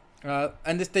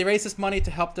 And they raised this money to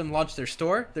help them launch their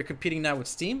store. They're competing now with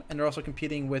Steam, and they're also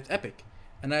competing with Epic.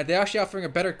 And they're actually offering a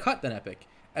better cut than Epic.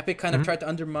 Epic kind of tried to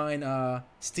undermine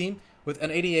Steam with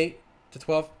an 88 to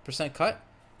 12% cut.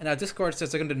 And now Discord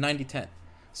says they're going to do 90-10.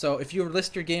 So if you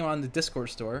list your game on the Discord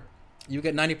store, you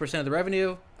get 90% of the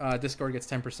revenue. Discord gets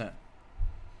 10%.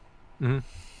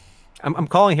 I'm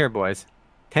calling here, boys.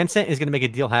 Tencent is going to make a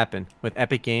deal happen with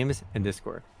Epic Games and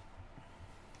Discord.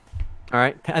 All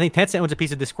right. I think Tencent owns a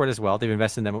piece of Discord as well. They've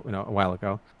invested in them a while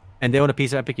ago. And they own a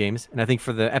piece of Epic Games. And I think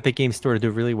for the Epic Games store to do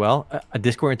really well, a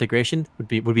Discord integration would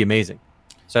be amazing.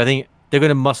 So I think they're going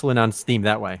to muscle in on Steam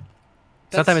that way.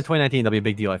 Sometime in 2019, that'll be a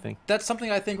big deal, I think. That's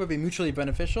something I think would be mutually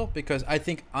beneficial because I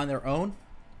think on their own,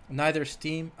 neither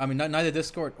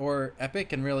Discord or Epic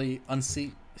can really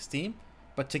unseat Steam,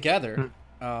 but together,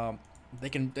 they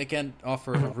can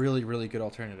offer a really, really good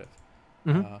alternative.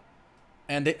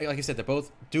 And they, like you said, they both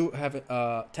do have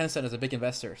Tencent as a big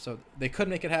investor, so they could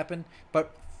make it happen.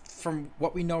 But from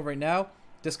what we know right now,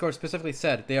 Discord specifically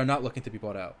said they are not looking to be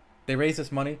bought out. They raise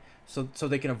this money so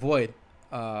they can avoid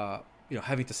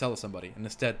having to sell to somebody, and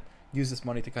instead use this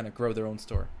money to kind of grow their own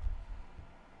store.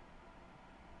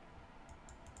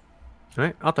 All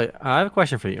right, I'll tell you. I have a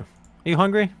question for you. Are you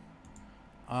hungry?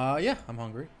 Yeah, I'm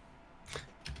hungry.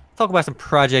 Talk about some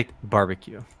Project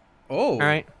Barbecue. Oh, all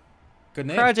right. Good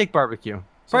name. Project Barbecue.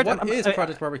 So what is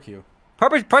Project Barbecue?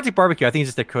 Project Barbecue, I think, is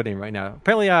just their code name right now.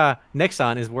 Apparently,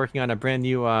 Nexon is working on a brand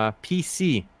new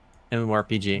PC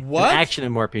MMORPG. What? An action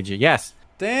MMORPG. Yes.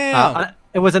 Damn.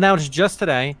 It was announced just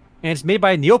today, and it's made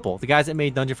by Neopol, the guys that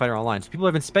made Dungeon Fighter Online. So people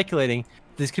have been speculating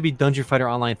this could be Dungeon Fighter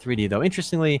Online 3D, though.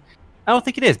 Interestingly, I don't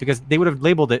think it is, because they would have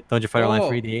labeled it Dungeon Fighter Online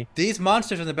 3D. These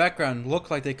monsters in the background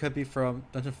look like they could be from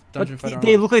Dungeon Fighter Online.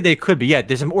 They look like they could be, yeah.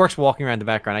 There's some orcs walking around the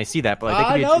background. I see that, but they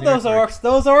could be those orcs.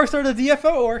 Those orcs are the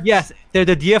DFO orcs. Yes, they're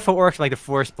the DFO orcs from like the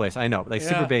forest place. I know,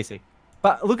 super basic.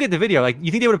 But look at the video. Like,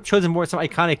 you think they would have chosen some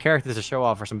iconic characters to show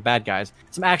off, or some bad guys,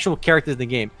 some actual characters in the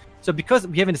game. So because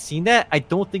we haven't seen that, I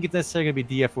don't think it's necessarily going to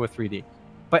be DFO 3D.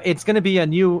 But it's going to be a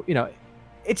new,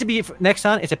 it's to be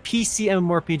Nexon. It's a PC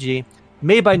MMORPG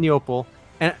made by Neopol,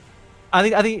 and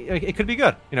I think it could be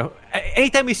good. You know,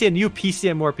 anytime we see a new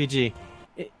PC MMORPG,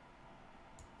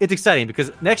 it's exciting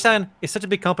because Nexon is such a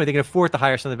big company they can afford to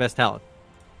hire some of the best talent.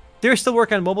 They're still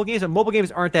working on mobile games, but mobile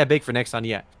games aren't that big for Nexon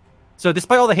yet. So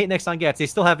despite all the hate Nexon gets, they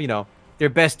still have, you know, their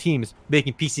best teams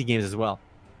making PC games as well.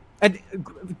 And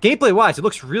gameplay-wise, it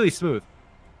looks really smooth.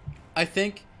 I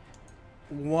think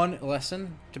one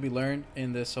lesson to be learned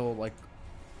in this whole like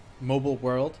mobile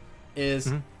world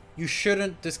is you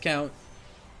shouldn't discount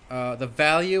the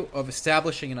value of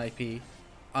establishing an IP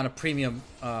on a premium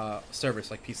service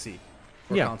like PC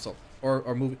or console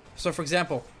or movie. So, for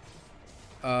example,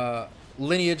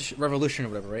 Lineage Revolution or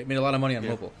whatever, right, made a lot of money on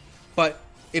mobile, but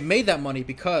it made that money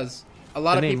because a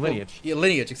lot of people,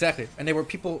 Lineage, exactly, and they were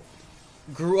people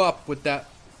grew up with that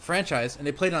franchise and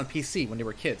they played it on PC when they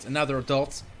were kids, and now they're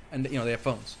adults and you know they have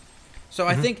phones. So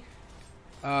I think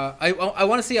I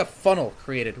want to see a funnel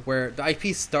created where the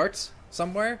IP starts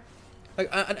somewhere. Like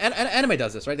an anime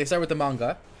does this, right? They start with the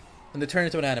manga, and they turn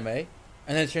into an anime, and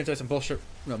then it turns into some bullshit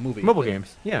movie. Mobile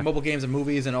games, yeah. Mobile games and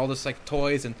movies and all this like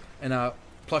toys and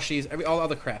plushies, all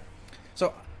other crap.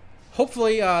 So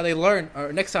hopefully they learn, or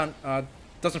Nexon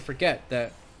doesn't forget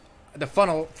that the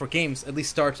funnel for games at least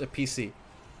starts at PC,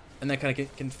 and then kind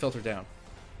of can filter down.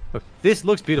 Look, this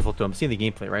looks beautiful too. I'm seeing the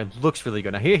gameplay, right? It looks really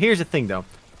good. Now here's the thing though.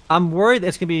 I'm worried that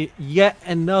it's going to be yet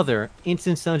another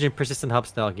Instance Dungeon Persistent Hub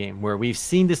style game where we've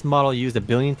seen this model used a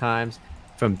billion times,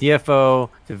 from DFO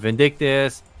to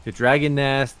Vindictus to Dragon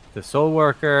Nest to Soul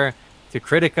Worker to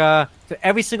Critica to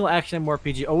every single action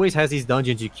MMORPG always has these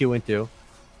dungeons you queue into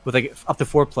with like up to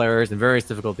 4 players and various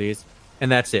difficulties, and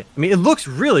that's it. I mean, it looks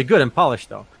really good and polished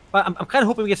though, but I'm kind of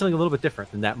hoping we get something a little bit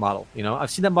different than that model. You know,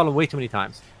 I've seen that model way too many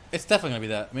times. It's definitely going to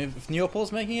be that. I mean, if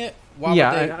Neopol's making it,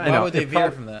 why would they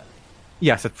veer from that?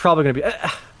 Yes, it's probably going to be...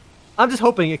 I'm just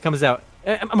hoping it comes out.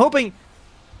 I'm hoping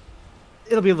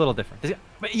it'll be a little different.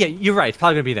 But yeah, you're right. It's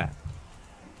probably going to be that.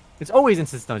 It's always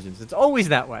Instance Dungeons. It's always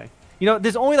that way. You know,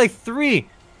 there's only like 3.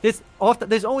 There's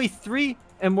only 3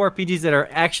 MMORPGs that are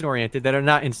action-oriented that are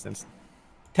not Instance.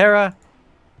 Terra,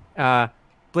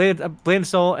 Blade of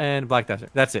Soul, and Black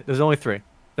Desert. That's it. There's only 3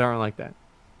 that aren't like that.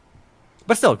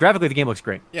 But still, graphically, the game looks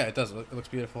great. Yeah, it does. It looks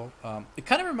beautiful. It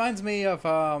kind of reminds me of...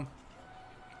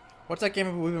 what's that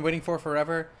game we've been waiting for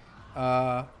forever?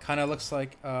 Kind of looks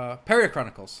like Peria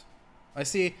Chronicles. I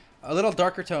see a little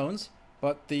darker tones,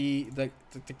 but the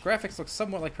graphics look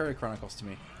somewhat like Peria Chronicles to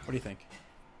me. What do you think?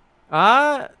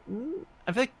 I feel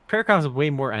like Peria Chronicles is way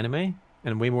more anime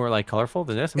and way more like colorful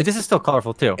than this. I mean, this is still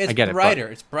colorful too. I get brighter.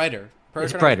 it. It's brighter.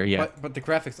 It's brighter, yeah. But the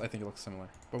graphics, I think, it looks similar.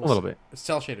 But a little bit. It's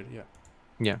cel shaded, yeah.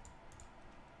 Yeah.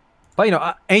 But you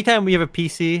know, anytime we have a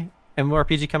PC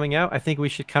MMORPG coming out, I think we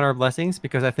should count our blessings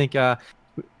because I think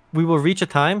we will reach a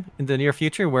time in the near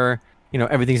future where, you know,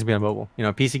 everything's gonna be on mobile. You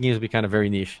know, PC games will be kind of very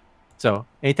niche. So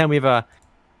anytime we have a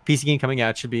PC game coming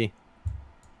out, it should be,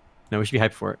 we should be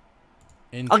hyped for it.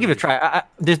 Indeed. I'll give it a try.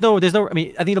 There's no. I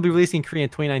mean, I think it'll be released in Korea in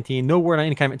 2019. No word on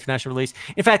any kind of international release.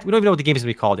 In fact, we don't even know what the game is gonna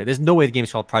be called yet. There's no way the game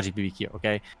is called Project BBQ.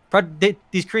 Okay,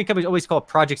 these Korean companies always call it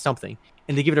Project something,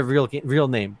 and they give it a real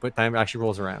name, but time actually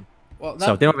rolls around. Well,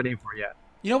 so they don't have a name for it yet.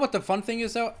 You know what the fun thing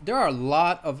is though? There are a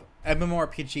lot of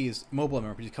MMORPGs, mobile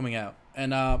MMORPGs coming out,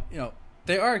 and you know,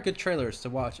 they are good trailers to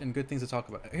watch and good things to talk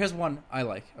about. Here's one I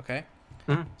like. Okay,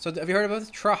 so have you heard about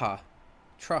this? Traha.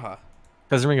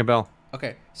 Doesn't ring a bell.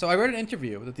 Okay, so I read an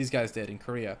interview that these guys did in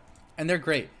Korea, and they're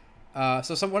great.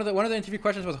 So one of the interview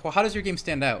questions was, well, how does your game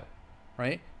stand out?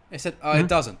 Right? They said it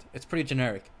doesn't. It's pretty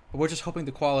generic, but we're just hoping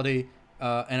the quality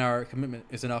and our commitment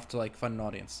is enough to like fund an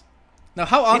audience. Now,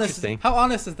 how honest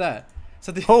is that?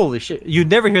 So holy shit! You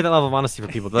never hear that level of honesty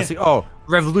from people. That's like,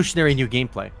 revolutionary new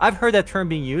gameplay. I've heard that term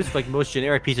being used for like the most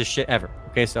generic piece of shit ever.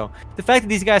 Okay, so the fact that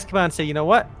these guys come out and say, you know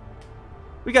what,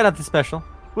 we got nothing special.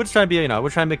 We're just trying to be, we're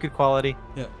trying to make good quality,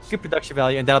 good production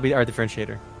value, and that'll be our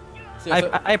differentiator. So,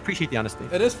 I appreciate the honesty.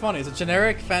 It is funny. It's a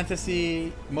generic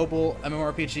fantasy mobile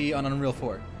MMORPG on Unreal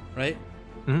 4, right?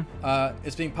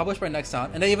 It's being published by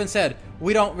Nexon, and they even said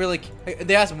we don't really.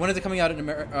 They asked them, when is it coming out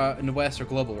in the West or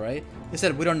global, right? They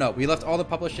said we don't know. We left all the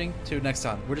publishing to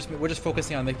Nexon. We're just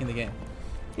focusing on making the game.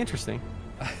 Interesting.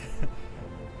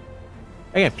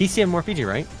 Again, PC MMORPG,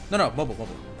 right? No, mobile.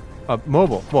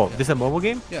 Mobile. Whoa, this is a mobile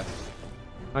game? Yeah.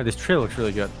 Alright, this trailer looks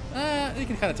really good. You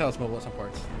can kind of tell it's mobile at some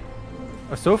parts.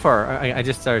 So far, I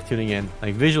just started tuning in,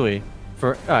 like visually.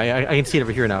 I can see it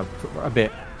over here now a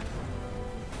bit.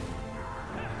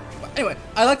 Anyway,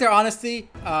 I like their honesty.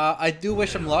 I do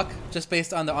wish them luck, just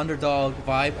based on the underdog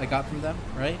vibe I got from them,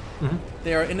 right?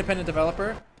 They are an independent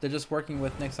developer. They're just working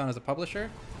with Nexon as a publisher.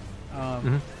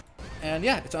 And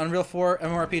yeah, it's Unreal 4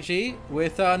 MMORPG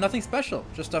with nothing special.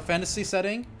 Just a fantasy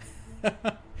setting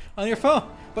on your phone.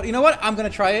 But you know what? I'm gonna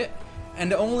try it,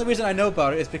 and the only reason I know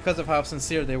about it is because of how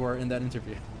sincere they were in that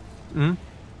interview. Mm-hmm.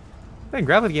 I think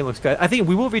graphic game looks good. I think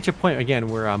we will reach a point again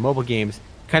where mobile games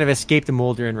kind of escape the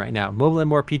mold they're in right now. Mobile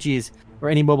MMORPGs or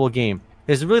any mobile game.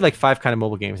 There's really like 5 kind of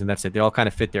mobile games, and that's it. They all kind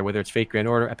of fit there. Whether it's Fate Grand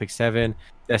Order, Epic 7,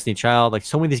 Destiny Child, like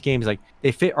so many of these games, like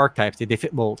they fit archetypes. They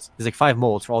fit molds. There's like 5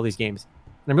 molds for all these games.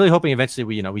 And I'm really hoping eventually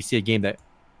we see a game that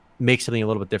makes something a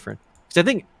little bit different. Because I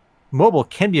think mobile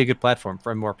can be a good platform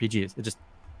for MMORPGs. It just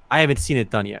I haven't seen it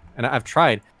done yet, and I've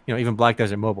tried. Even Black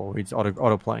Desert Mobile, where it's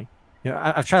auto playing.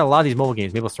 I've tried a lot of these mobile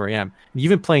games, MapleStory M.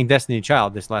 You've been playing Destiny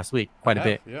Child this last week quite a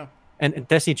bit. Yeah. And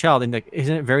Destiny Child,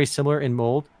 isn't it very similar in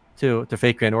mold to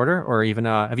Fate Grand Order, or even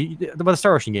have you about the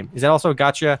Star Ocean game? Is that also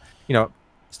gacha?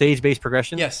 Stage-based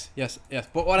progression? Yes.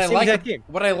 But what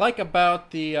I like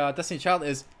about the Destiny Child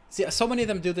is so many of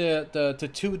them do the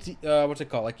 2D, what's it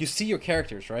called? Like you see your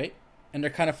characters, right? And they're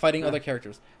kind of fighting other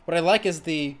characters. What I like is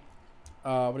the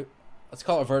let's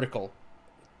call it a vertical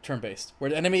turn-based,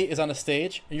 where the enemy is on a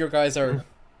stage and your guys are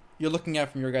you're looking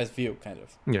at from your guys' view, kind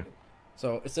of. Yeah.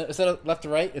 So instead of left to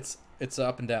right, it's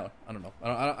up and down. I don't know. I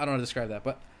don't know how to describe that,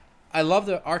 but I love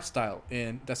the art style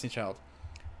in Destiny Child.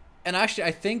 And actually,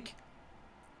 I think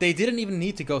they didn't even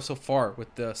need to go so far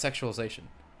with the sexualization,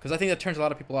 because I think that turns a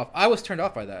lot of people off. I was turned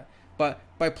off by that, but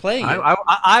by playing it,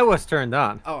 I was turned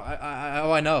on. Oh,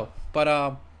 I know, but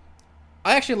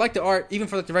I actually like the art, even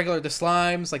for like the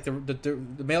slimes, like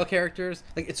the male characters.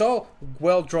 Like it's all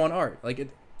well drawn art. Like it,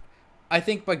 I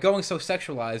think by going so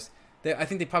sexualized, I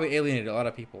think they probably alienated a lot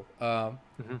of people. But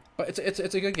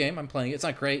it's a good game. I'm playing it. It's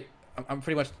not great. I'm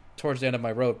pretty much towards the end of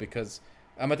my road, because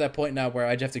I'm at that point now where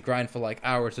I just have to grind for like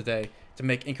hours a day to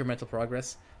make incremental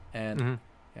progress. And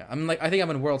yeah, I think I'm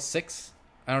in World 6.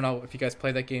 I don't know if you guys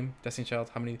play that game, Destiny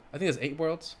Child. How many? I think there's 8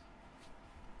 worlds.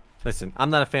 Listen, I'm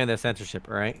not a fan of the censorship.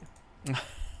 All right.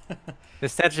 The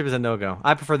censorship is a no-go.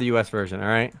 I prefer the US version. All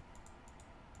right.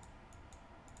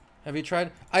 Have you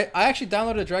tried? I actually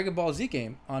downloaded a Dragon Ball Z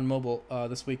game on mobile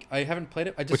this week. I haven't played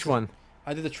it. Which one?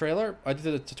 I did the trailer. I did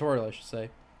the tutorial, I should say.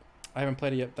 I haven't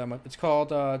played it yet that much. It's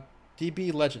called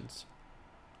DB Legends.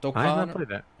 Dokkan. I have not played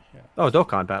that. Yeah. Oh,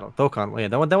 Dokkan Battle. Dokkan. Yeah,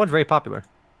 that one's very popular.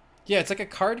 Yeah, it's like a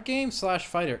card game /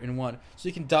 fighter in one. So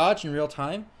you can dodge in real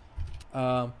time,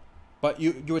 but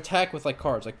you attack with like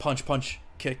cards, like punch,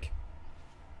 kick.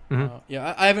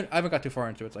 Yeah, I haven't got too far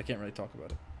into it, so I can't really talk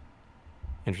about it.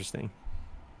 Interesting.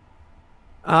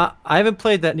 I haven't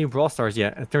played that new Brawl Stars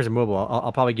yet. In terms of mobile,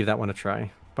 I'll probably give that one a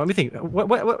try. But let me think. What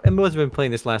MMOs have been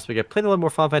playing this last week? I played a little more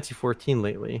Final Fantasy 14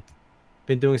 lately.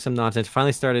 Been doing some nonsense.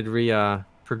 Finally started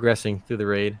progressing through the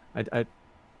raid. I still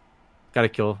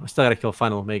gotta kill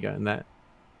Final Omega in that.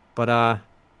 But I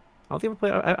don't think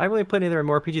I really played any other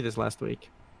MMORPG this last week.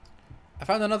 I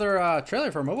found another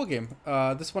trailer for a mobile game.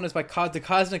 This one is by the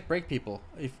Cosmic Break people.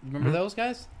 You remember those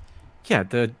guys? Yeah,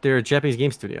 they're a Japanese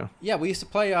game studio. Yeah, we used to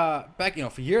play back,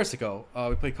 for years ago.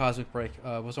 We played Cosmic Break.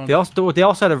 Was one. They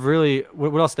also had a really.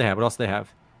 What else they have? What else they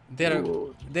have? They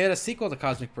had a sequel to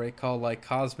Cosmic Break called like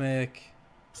Cosmic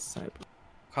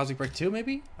Break 2,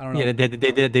 maybe. I don't know. Yeah, they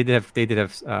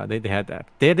had that.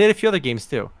 They had a few other games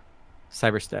too.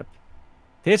 Cyberstep.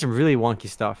 They had some really wonky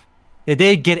stuff. Yeah,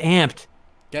 they had Get Amped.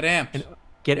 Get Amped.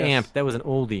 Amped. That was an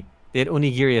oldie. They had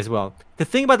Onigiri as well. The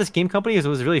thing about this game company is it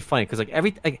was really funny because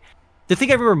the thing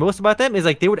I remember most about them is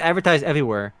like they would advertise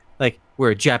everywhere like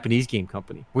we're a Japanese game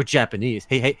company. We're Japanese.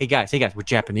 Hey guys, we're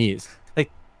Japanese.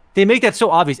 Like they make that so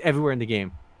obvious everywhere in the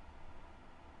game.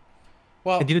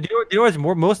 Well, and do you know what's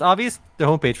most obvious? The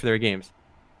homepage for their games.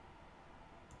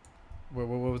 What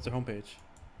was the homepage?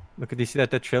 Look, do you see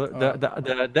that trailer?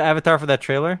 The avatar for that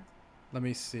trailer. Let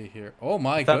me see here. Oh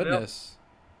my goodness!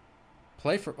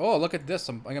 Play for. Oh, look at this!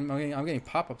 I'm getting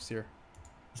pop-ups here.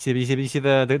 You see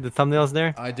the thumbnails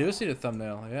there? I do see the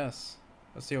thumbnail. Yes.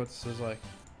 Let's see what this is like.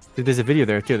 There's a video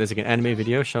there too. There's like an anime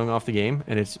video showing off the game,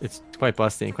 and it's quite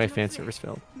busty and quite fan service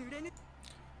filled.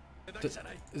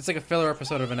 It's like a filler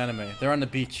episode of an anime. They're on the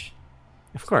beach.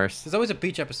 Of course. There's always a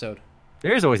beach episode.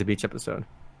 There is always a beach episode.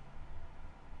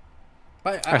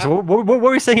 But Alright, so what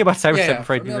were you saying about Cyberstep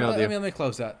before I derailed you? Let me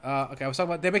close that. Okay, I was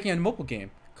talking about they're making a mobile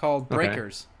game called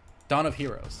Breakers, Dawn of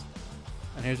Heroes,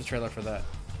 and here's the trailer for that.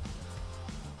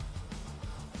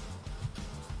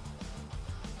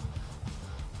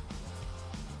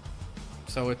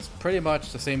 So it's pretty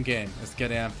much the same game as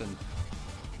Get Amped and.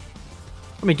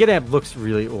 I mean, Get Amped looks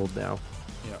really old now.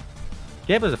 Yeah.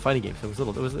 Get Amped was a fighting game, so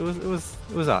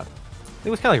it was odd. It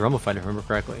was kind of like Rumble Fighter, if I remember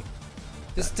correctly.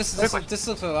 This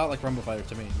looks a lot like Rumble Fighter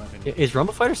to me, in my opinion. Is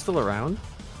Rumble Fighter still around?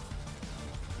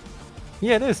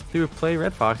 Yeah, it is. Through Play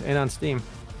Red Fox and on Steam.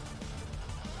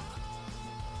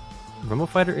 Rumble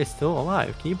Fighter is still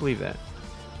alive. Can you believe that?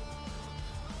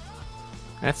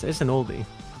 It's an oldie.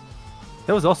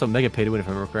 That was also Mega Pay to Win, if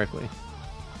I remember correctly.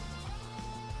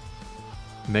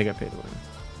 Mega Pay to Win.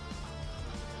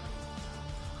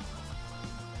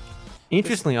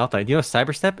 Interestingly, Altai, do you know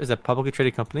Cyberstep is a publicly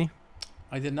traded company?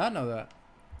 I did not know that.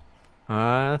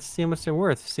 Let's see how much they're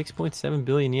worth. 6.7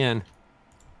 billion yen.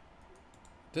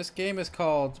 This game is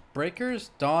called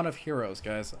Breakers Dawn of Heroes,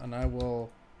 guys, and I will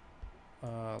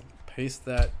paste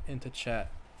that into chat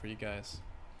for you guys.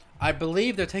 I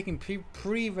believe they're taking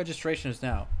pre-registrations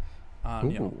now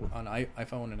on on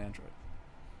iPhone and Android.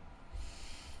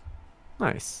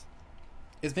 Nice.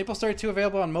 Is MapleStory 2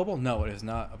 available on mobile? No, it is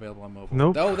not available on mobile.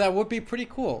 Nope. Oh, that would be pretty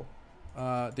cool.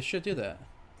 They should do that.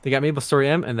 They got MapleStory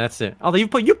M, and that's it. Although you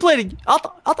played.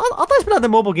 Altai's been on the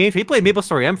mobile games. He played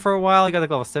MapleStory M for a while. He got like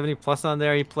level 70 plus on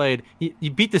there. He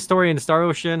beat the story in Star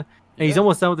Ocean, and he's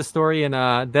almost done with the story in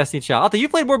Destiny Child. Altai, you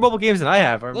played more mobile games than I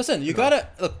have. Listen, you gotta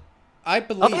look. I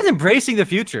believe Altai's embracing the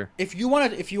future. If you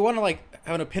want to like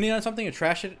have an opinion on something and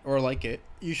trash it or like it,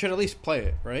 you should at least play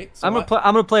it, right? So I'm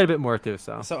gonna play it a bit more too.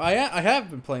 So I have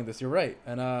been playing this. You're right,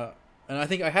 and I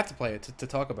think I have to play it to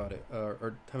talk about it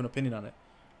or have an opinion on it.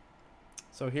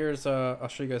 So here's I'll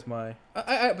show you guys my.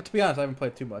 But to be honest, I haven't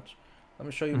played too much. Let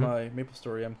me show you my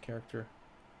MapleStory M character.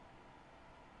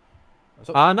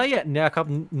 So, not yet.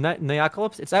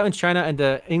 Neacalypse. It's out in China, and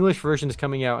the English version is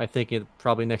coming out. I think in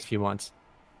probably next few months.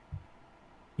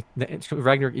 It's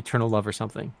Ragnarok Eternal Love or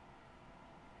something.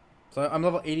 So I'm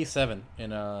level 87 in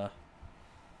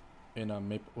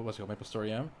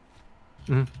MapleStory M.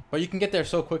 Mm-hmm. But you can get there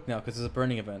so quick now because it's a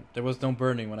burning event. There was no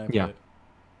burning when I played. Yeah.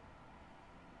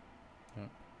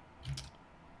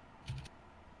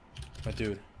 But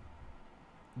dude,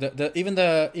 even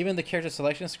the character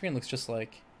selection screen looks just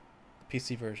like the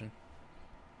PC version.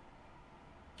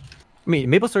 I mean,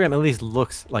 MapleStory M at least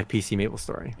looks like PC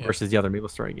MapleStory versus the other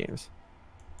MapleStory games.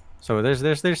 So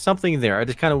there's something there. I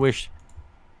just kind of wish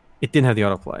it didn't have the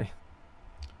autoplay.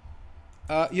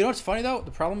 You know what's funny though? The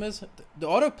problem is the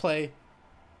autoplay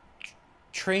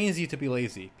trains you to be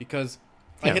lazy because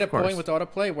I hit a point with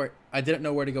autoplay where I didn't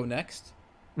know where to go next.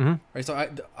 Mm-hmm. Right, so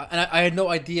I had no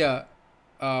idea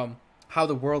how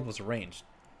the world was arranged,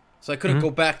 so I couldn't go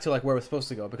back to like where I was supposed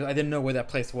to go because I didn't know where that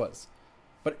place was.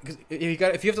 But if you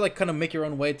have to like kind of make your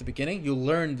own way at the beginning, you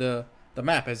learn the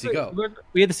map as you go.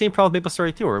 We had the same problem with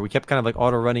MapleStory 2, where we kept kind of like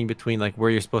auto running between like where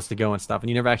you're supposed to go and stuff, and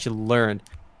you never actually learned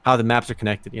how the maps are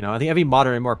connected. You know, I think every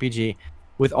modern MMORPG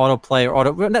with autoplay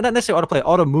or not necessarily autoplay,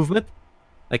 auto movement,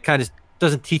 like kind of just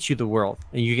doesn't teach you the world,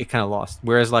 and you get kind of lost.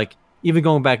 Whereas like even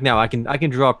going back now, I can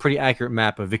draw a pretty accurate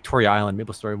map of Victoria Island,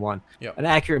 MapleStory 1. Yep. An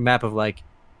accurate map of like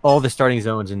all the starting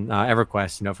zones in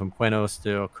EverQuest, you know, from Quenos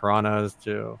to Karanas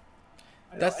to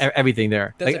everything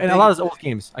there. Like, and a lot of those old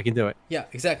games, I can do it. Yeah,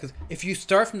 exactly. If you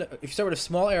start with a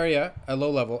small area at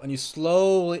low level and you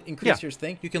slowly increase your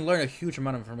thing, you can learn a huge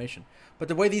amount of information. But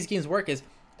the way these games work is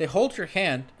they hold your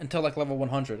hand until like level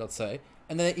 100, let's say,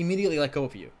 and then they immediately let go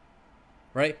of you,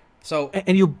 right? So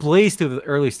and you blaze through the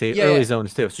early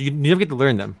zones too, so you never get to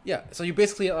learn them. Yeah, so you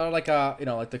basically are like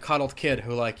like the coddled kid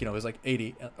who like is like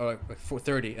 80 or like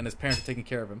 30, and his parents are taking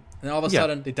care of him, and then all of a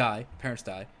sudden they die. Parents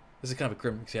die. This is kind of a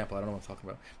grim example. I don't know what I'm talking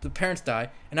about. The parents die,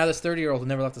 and now this 30-year-old who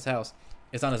never left his house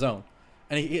is on his own,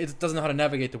 and he doesn't know how to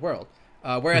navigate the world.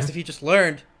 Whereas if he just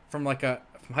learned from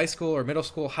from high school or middle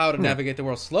school how to navigate the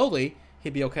world slowly,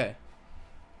 he'd be okay.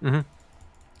 Mm-hmm.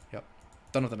 Yep.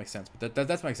 Don't know if that makes sense, but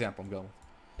that's my example I'm going with.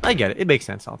 I get it. It makes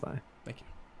sense all the time. Thank you.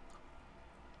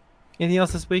 Anything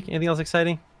else this week? Anything else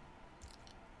exciting?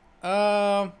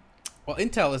 Well,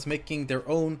 Intel is making their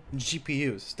own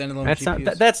GPUs, standalone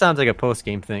GPUs. That sounds like a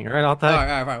post-game thing, right? All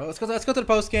right. Well, let's go to the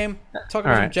post-game. Talk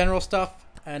about some general stuff,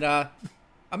 and a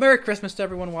Merry Christmas to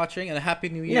everyone watching, and a Happy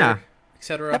New Year,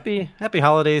 etc. Happy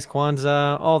holidays,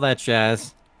 Kwanzaa, all that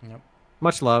jazz. Yep.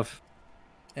 Much love.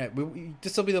 Yeah,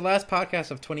 this will be the last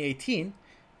podcast of 2018.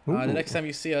 The next time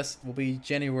you see us will be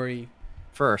January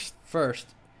 1st.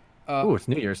 It's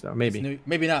New Year's though. Maybe.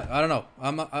 Maybe not. I don't know.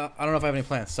 I don't know if I have any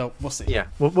plans, so we'll see. Yeah,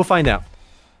 we'll find out.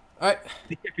 All right.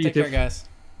 Take care, guys.